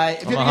Halloween guy.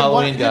 If I'm a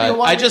Halloween guy.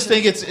 I just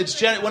think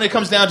it's when it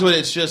comes down to it,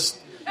 it's just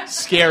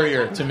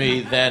scarier to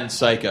me than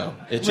Psycho.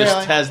 It just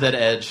Really? has that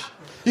edge.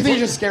 You think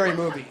it's a scary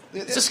movie?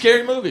 It's a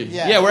scary movie.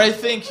 Yeah. Where I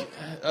think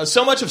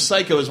so much of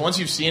Psycho is once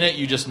you've seen it,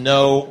 you just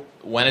know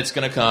when it's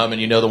going to come, and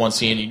you know the one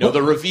scene, you know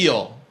the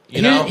reveal.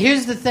 You know?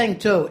 Here's the thing,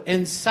 too.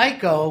 In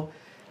Psycho,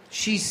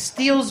 she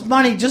steals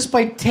money just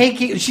by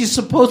taking... She's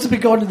supposed to be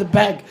going to the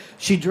bank.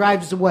 She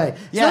drives away.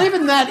 It's not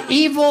even that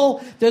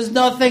evil. There's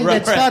nothing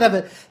that's thought of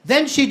it.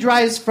 Then she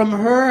drives from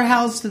her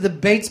house to the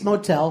Bates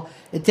Motel.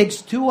 It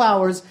takes 2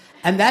 hours,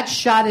 and that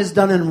shot is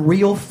done in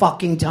real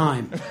fucking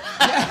time.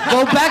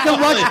 Go back and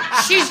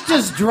watch. She's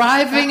just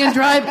driving and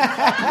driving.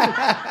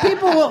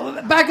 People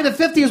back in the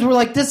 50s were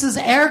like, this is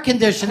air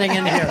conditioning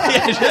in here.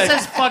 This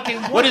is fucking...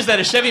 What is that,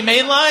 a Chevy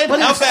mainline? But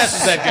How fast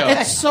does that go?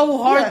 It's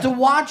so hard to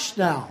watch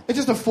now. It's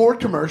just a Ford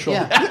commercial.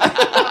 Yeah.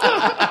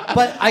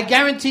 But I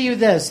guarantee you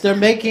this. They're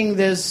making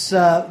this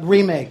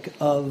remake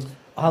of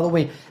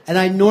Halloween. And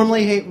I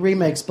normally hate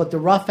remakes, but the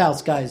Rough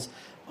House guys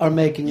are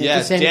making it. Yeah,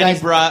 the same Danny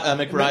guys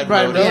McBride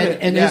wrote it.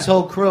 and his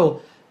whole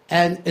crew.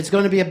 And it's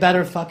going to be a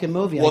better fucking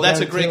movie. Well, that's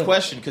a great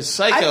question, because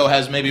Psycho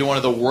has maybe one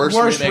of the worst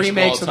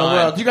remakes in of all the time.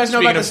 world. Do you guys know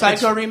Speaking about the of-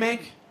 Psycho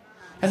remake?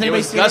 Has It anybody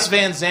was seen Gus it?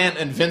 Van Sant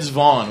and Vince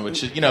Vaughn,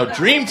 which is,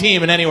 dream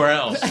team and anywhere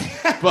else.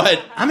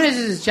 But I'm going to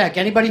just check.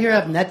 Anybody here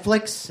have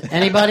Netflix?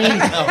 Anybody?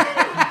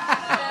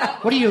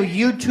 What are you,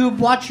 YouTube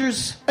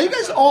watchers? Are you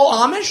guys all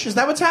Amish? Is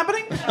that what's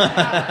happening?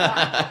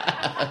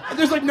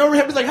 There's like no.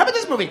 It's like, how about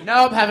this movie?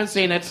 Nope, haven't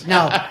seen it.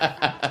 No.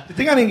 The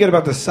thing I didn't get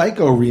about the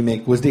Psycho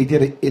remake was they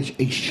did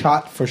a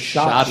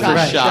shot-for-shot. shot for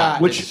Right.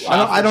 shot. Which It's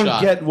I don't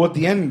shot. get what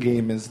the end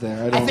game is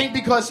there. I think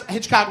because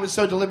Hitchcock was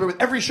so deliberate,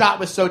 every shot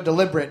was so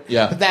deliberate.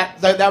 Yeah.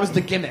 That was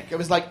the gimmick. It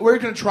was like, we're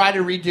going to try to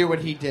redo what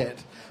he did,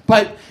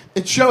 but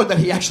it showed that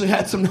he actually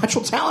had some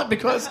natural talent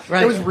because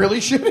Right. it was really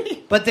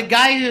shitty. But the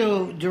guy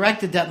who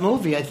directed that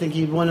movie, I think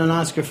he won an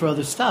Oscar for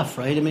other stuff,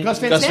 right? I mean, Gus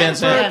Van Gus Sant Van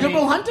Sant. for Good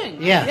Will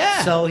Hunting.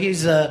 Yeah. So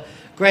he's a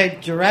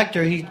great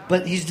director.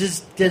 But he's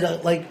just did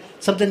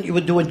something you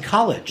would do in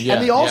college. Yeah.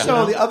 And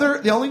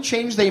the only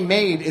change they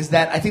made is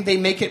that I think they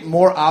make it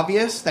more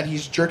obvious that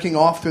he's jerking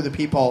off through the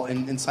people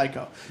in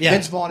Psycho. Yeah.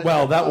 Vince Vaughn.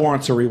 Well, that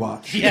warrants a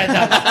rewatch.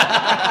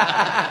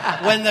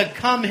 Yeah. When the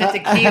cum hit the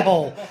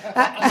keyhole,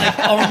 I'm like,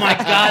 oh my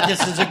god,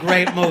 this is a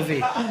great movie.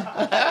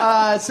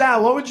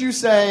 Sal, what would you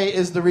say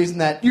is the reason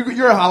that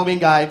you're a Halloween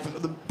guy,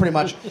 pretty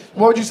much?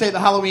 What would you say the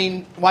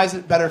Halloween? Why is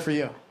it better for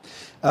you?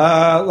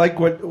 Like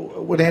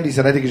what Andy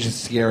said, I think it's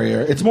just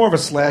scarier. It's more of a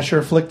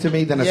slasher flick to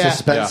me than a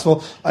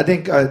suspenseful. I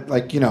think,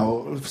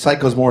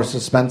 Psycho's more a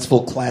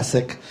suspenseful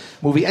classic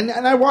movie. And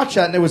I watched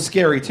that and it was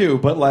scary too.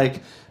 But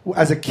like,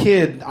 as a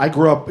kid, I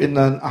grew up in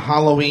the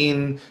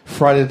Halloween,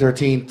 Friday the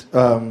 13th,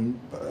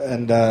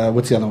 and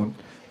what's the other one?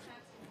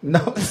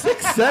 No,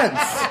 Sixth Sense.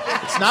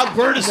 It's not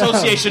word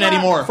association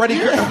anymore.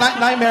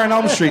 Nightmare on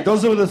Elm Street.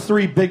 Those were the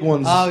three big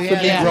ones Oh, for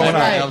yeah, me yeah. growing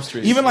Nightmare on up. Elm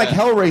Street. Even like Yeah.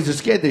 Hellraiser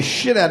scared the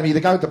shit out of me. The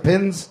guy with the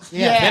pins.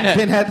 Yeah.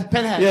 Pinhead.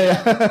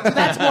 Pinhead.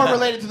 That's more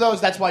related to those.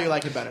 That's why you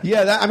like it better.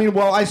 Yeah,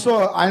 I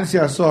saw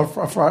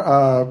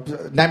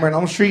Nightmare on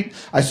Elm Street.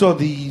 I saw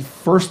the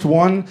first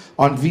one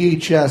on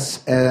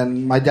VHS,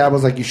 and my dad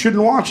was like, you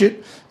shouldn't watch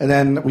it. And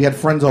then we had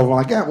friends over. I'm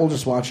like, yeah, we'll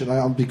just watch it.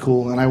 I'll be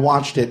cool. And I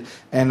watched it,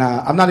 and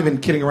I'm not even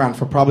kidding around.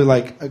 For probably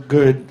like a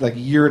good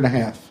year and a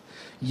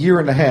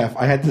half,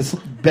 I had to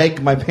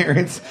beg my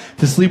parents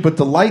to sleep with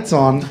the lights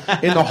on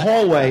in the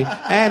hallway.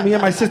 And me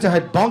and my sister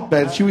had bunk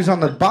beds. She was on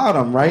the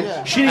bottom, right?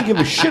 Yeah. She didn't give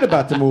a shit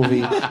about the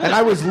movie. And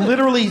I was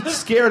literally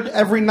scared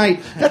every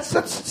night. That's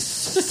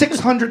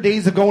 600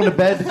 days of going to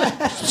bed,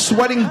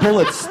 sweating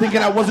bullets,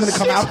 thinking I wasn't going to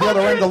come out the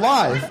other end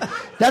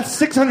alive. That's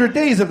 600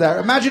 days of that.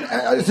 Imagine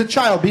as a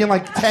child being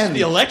like 10.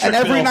 The electric and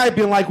every bill. night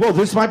being like, well,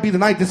 this might be the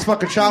night this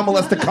fucking child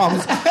molester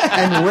comes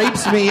and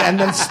rapes me and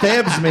then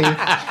stabs me.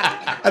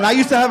 And I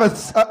used to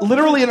have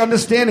literally an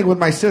understanding with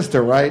my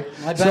sister, right?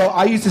 So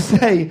I used to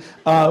say,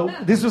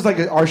 this was like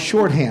our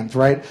shorthand,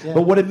 right? Yeah.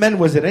 But what it meant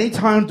was that any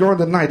time during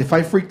the night, if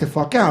I freaked the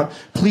fuck out,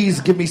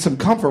 please give me some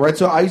comfort, right?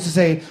 So I used to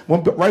say,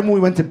 right when we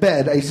went to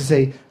bed, I used to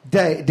say,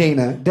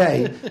 Dana,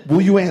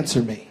 will you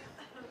answer me?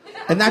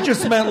 And that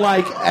just meant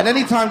like at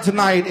any time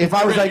tonight, if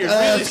I was like,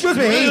 excuse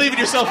me, you're really leaving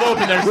yourself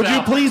open there. would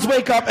you please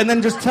wake up and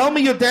then just tell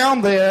me you're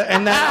down there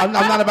and that I'm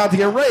not about to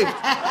get raped.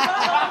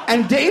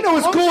 And Dana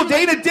was cool.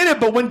 Dana did it,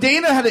 but when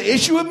Dana had an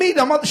issue with me,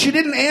 she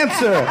didn't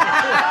answer.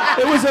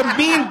 It was a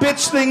mean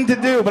bitch thing to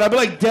do. But I'd be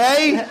like,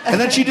 Day, and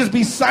then she'd just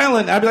be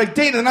silent. I'd be like,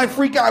 Dana, and I'd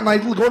freak out and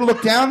I'd go to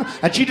look down,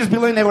 and she'd just be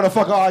laying there with her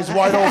fucking eyes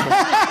wide open.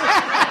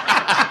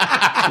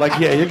 Like,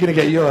 yeah, you're gonna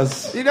get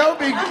yours. You know,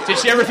 did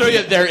she ever throw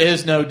you? There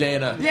is no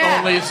Dana,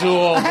 only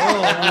Zool.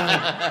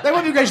 Then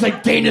when you guys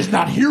like, Dana's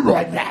not here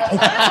right now.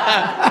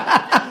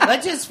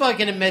 Let's just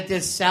fucking admit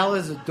this. Sal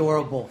is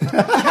adorable. He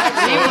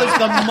was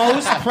the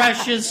most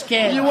precious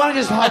kid. You want to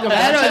just hug him?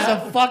 That was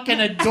a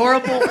fucking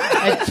adorable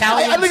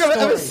Italian I think I've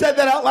story. never said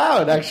that out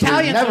loud, actually.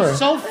 Italians never. are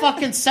so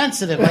fucking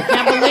sensitive. I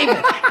can't believe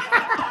it.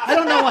 I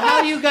don't know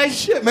how you guys...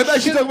 Shit, maybe I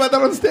should talk about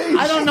that on stage.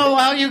 I don't know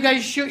how you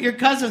guys shoot your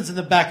cousins in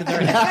the back of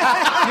their head.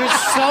 You're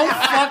so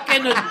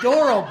fucking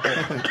adorable.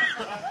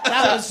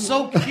 That was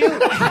so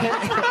cute.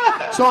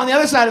 So on the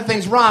other side of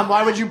things, Ron,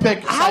 why would you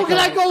pick Psycho? How can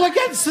I go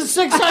against the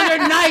 600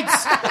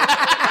 Knights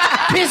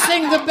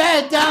pissing the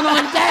bed down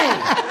on Day?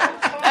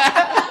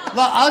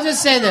 Well, I'll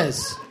just say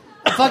this.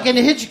 Fucking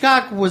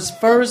Hitchcock was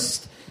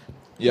first.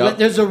 Yep.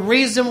 There's a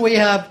reason we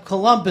have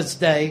Columbus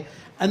Day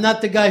and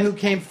not the guy who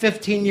came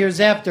 15 years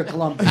after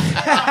Columbus.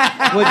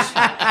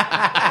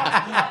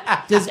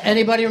 Does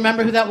anybody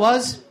remember who that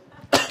was?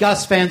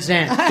 Gus Van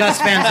Sant.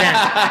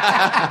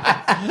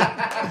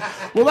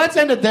 Well, let's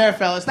end it there,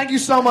 fellas. Thank you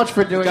so much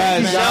for doing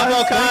Guys, it. Sean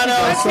Volcano.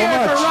 Let's hear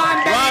it for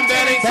Ron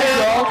Bennington.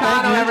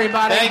 Volcano,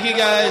 everybody. Thank you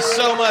guys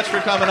so much for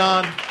coming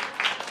on.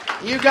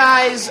 You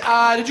guys,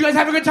 did you guys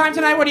have a good time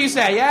tonight? What do you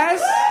say?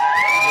 Yes?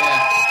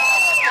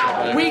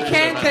 We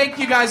can't thank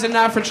you guys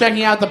enough for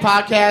checking out the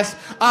podcast.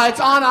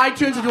 It's on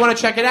iTunes if you want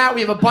to check it out.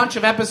 We have a bunch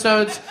of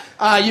episodes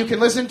you can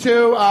listen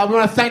to. We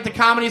want to thank the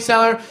Comedy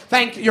Cellar.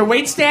 Thank your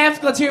wait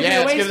staff. Let's hear it for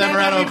your wait let's give staff, them a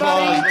round of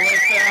applause. everybody. The wait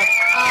staff.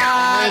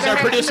 There's our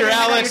producer,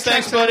 Alex.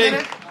 Thanks, buddy.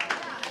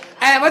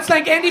 And let's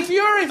thank Andy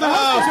Fury for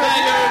hosting.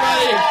 Thank you,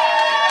 everybody.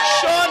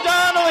 Sean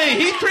Donnelly,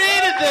 he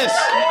created this.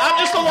 I'm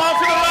just along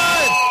for the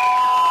ride.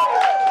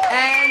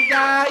 And,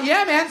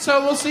 yeah, man,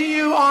 so we'll see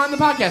you on the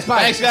podcast. Bye.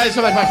 Thanks, guys.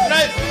 So much. Bye. Good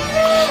night.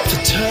 The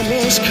time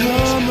has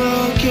come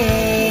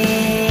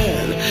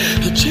again.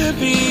 The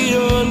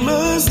champion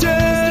must stand.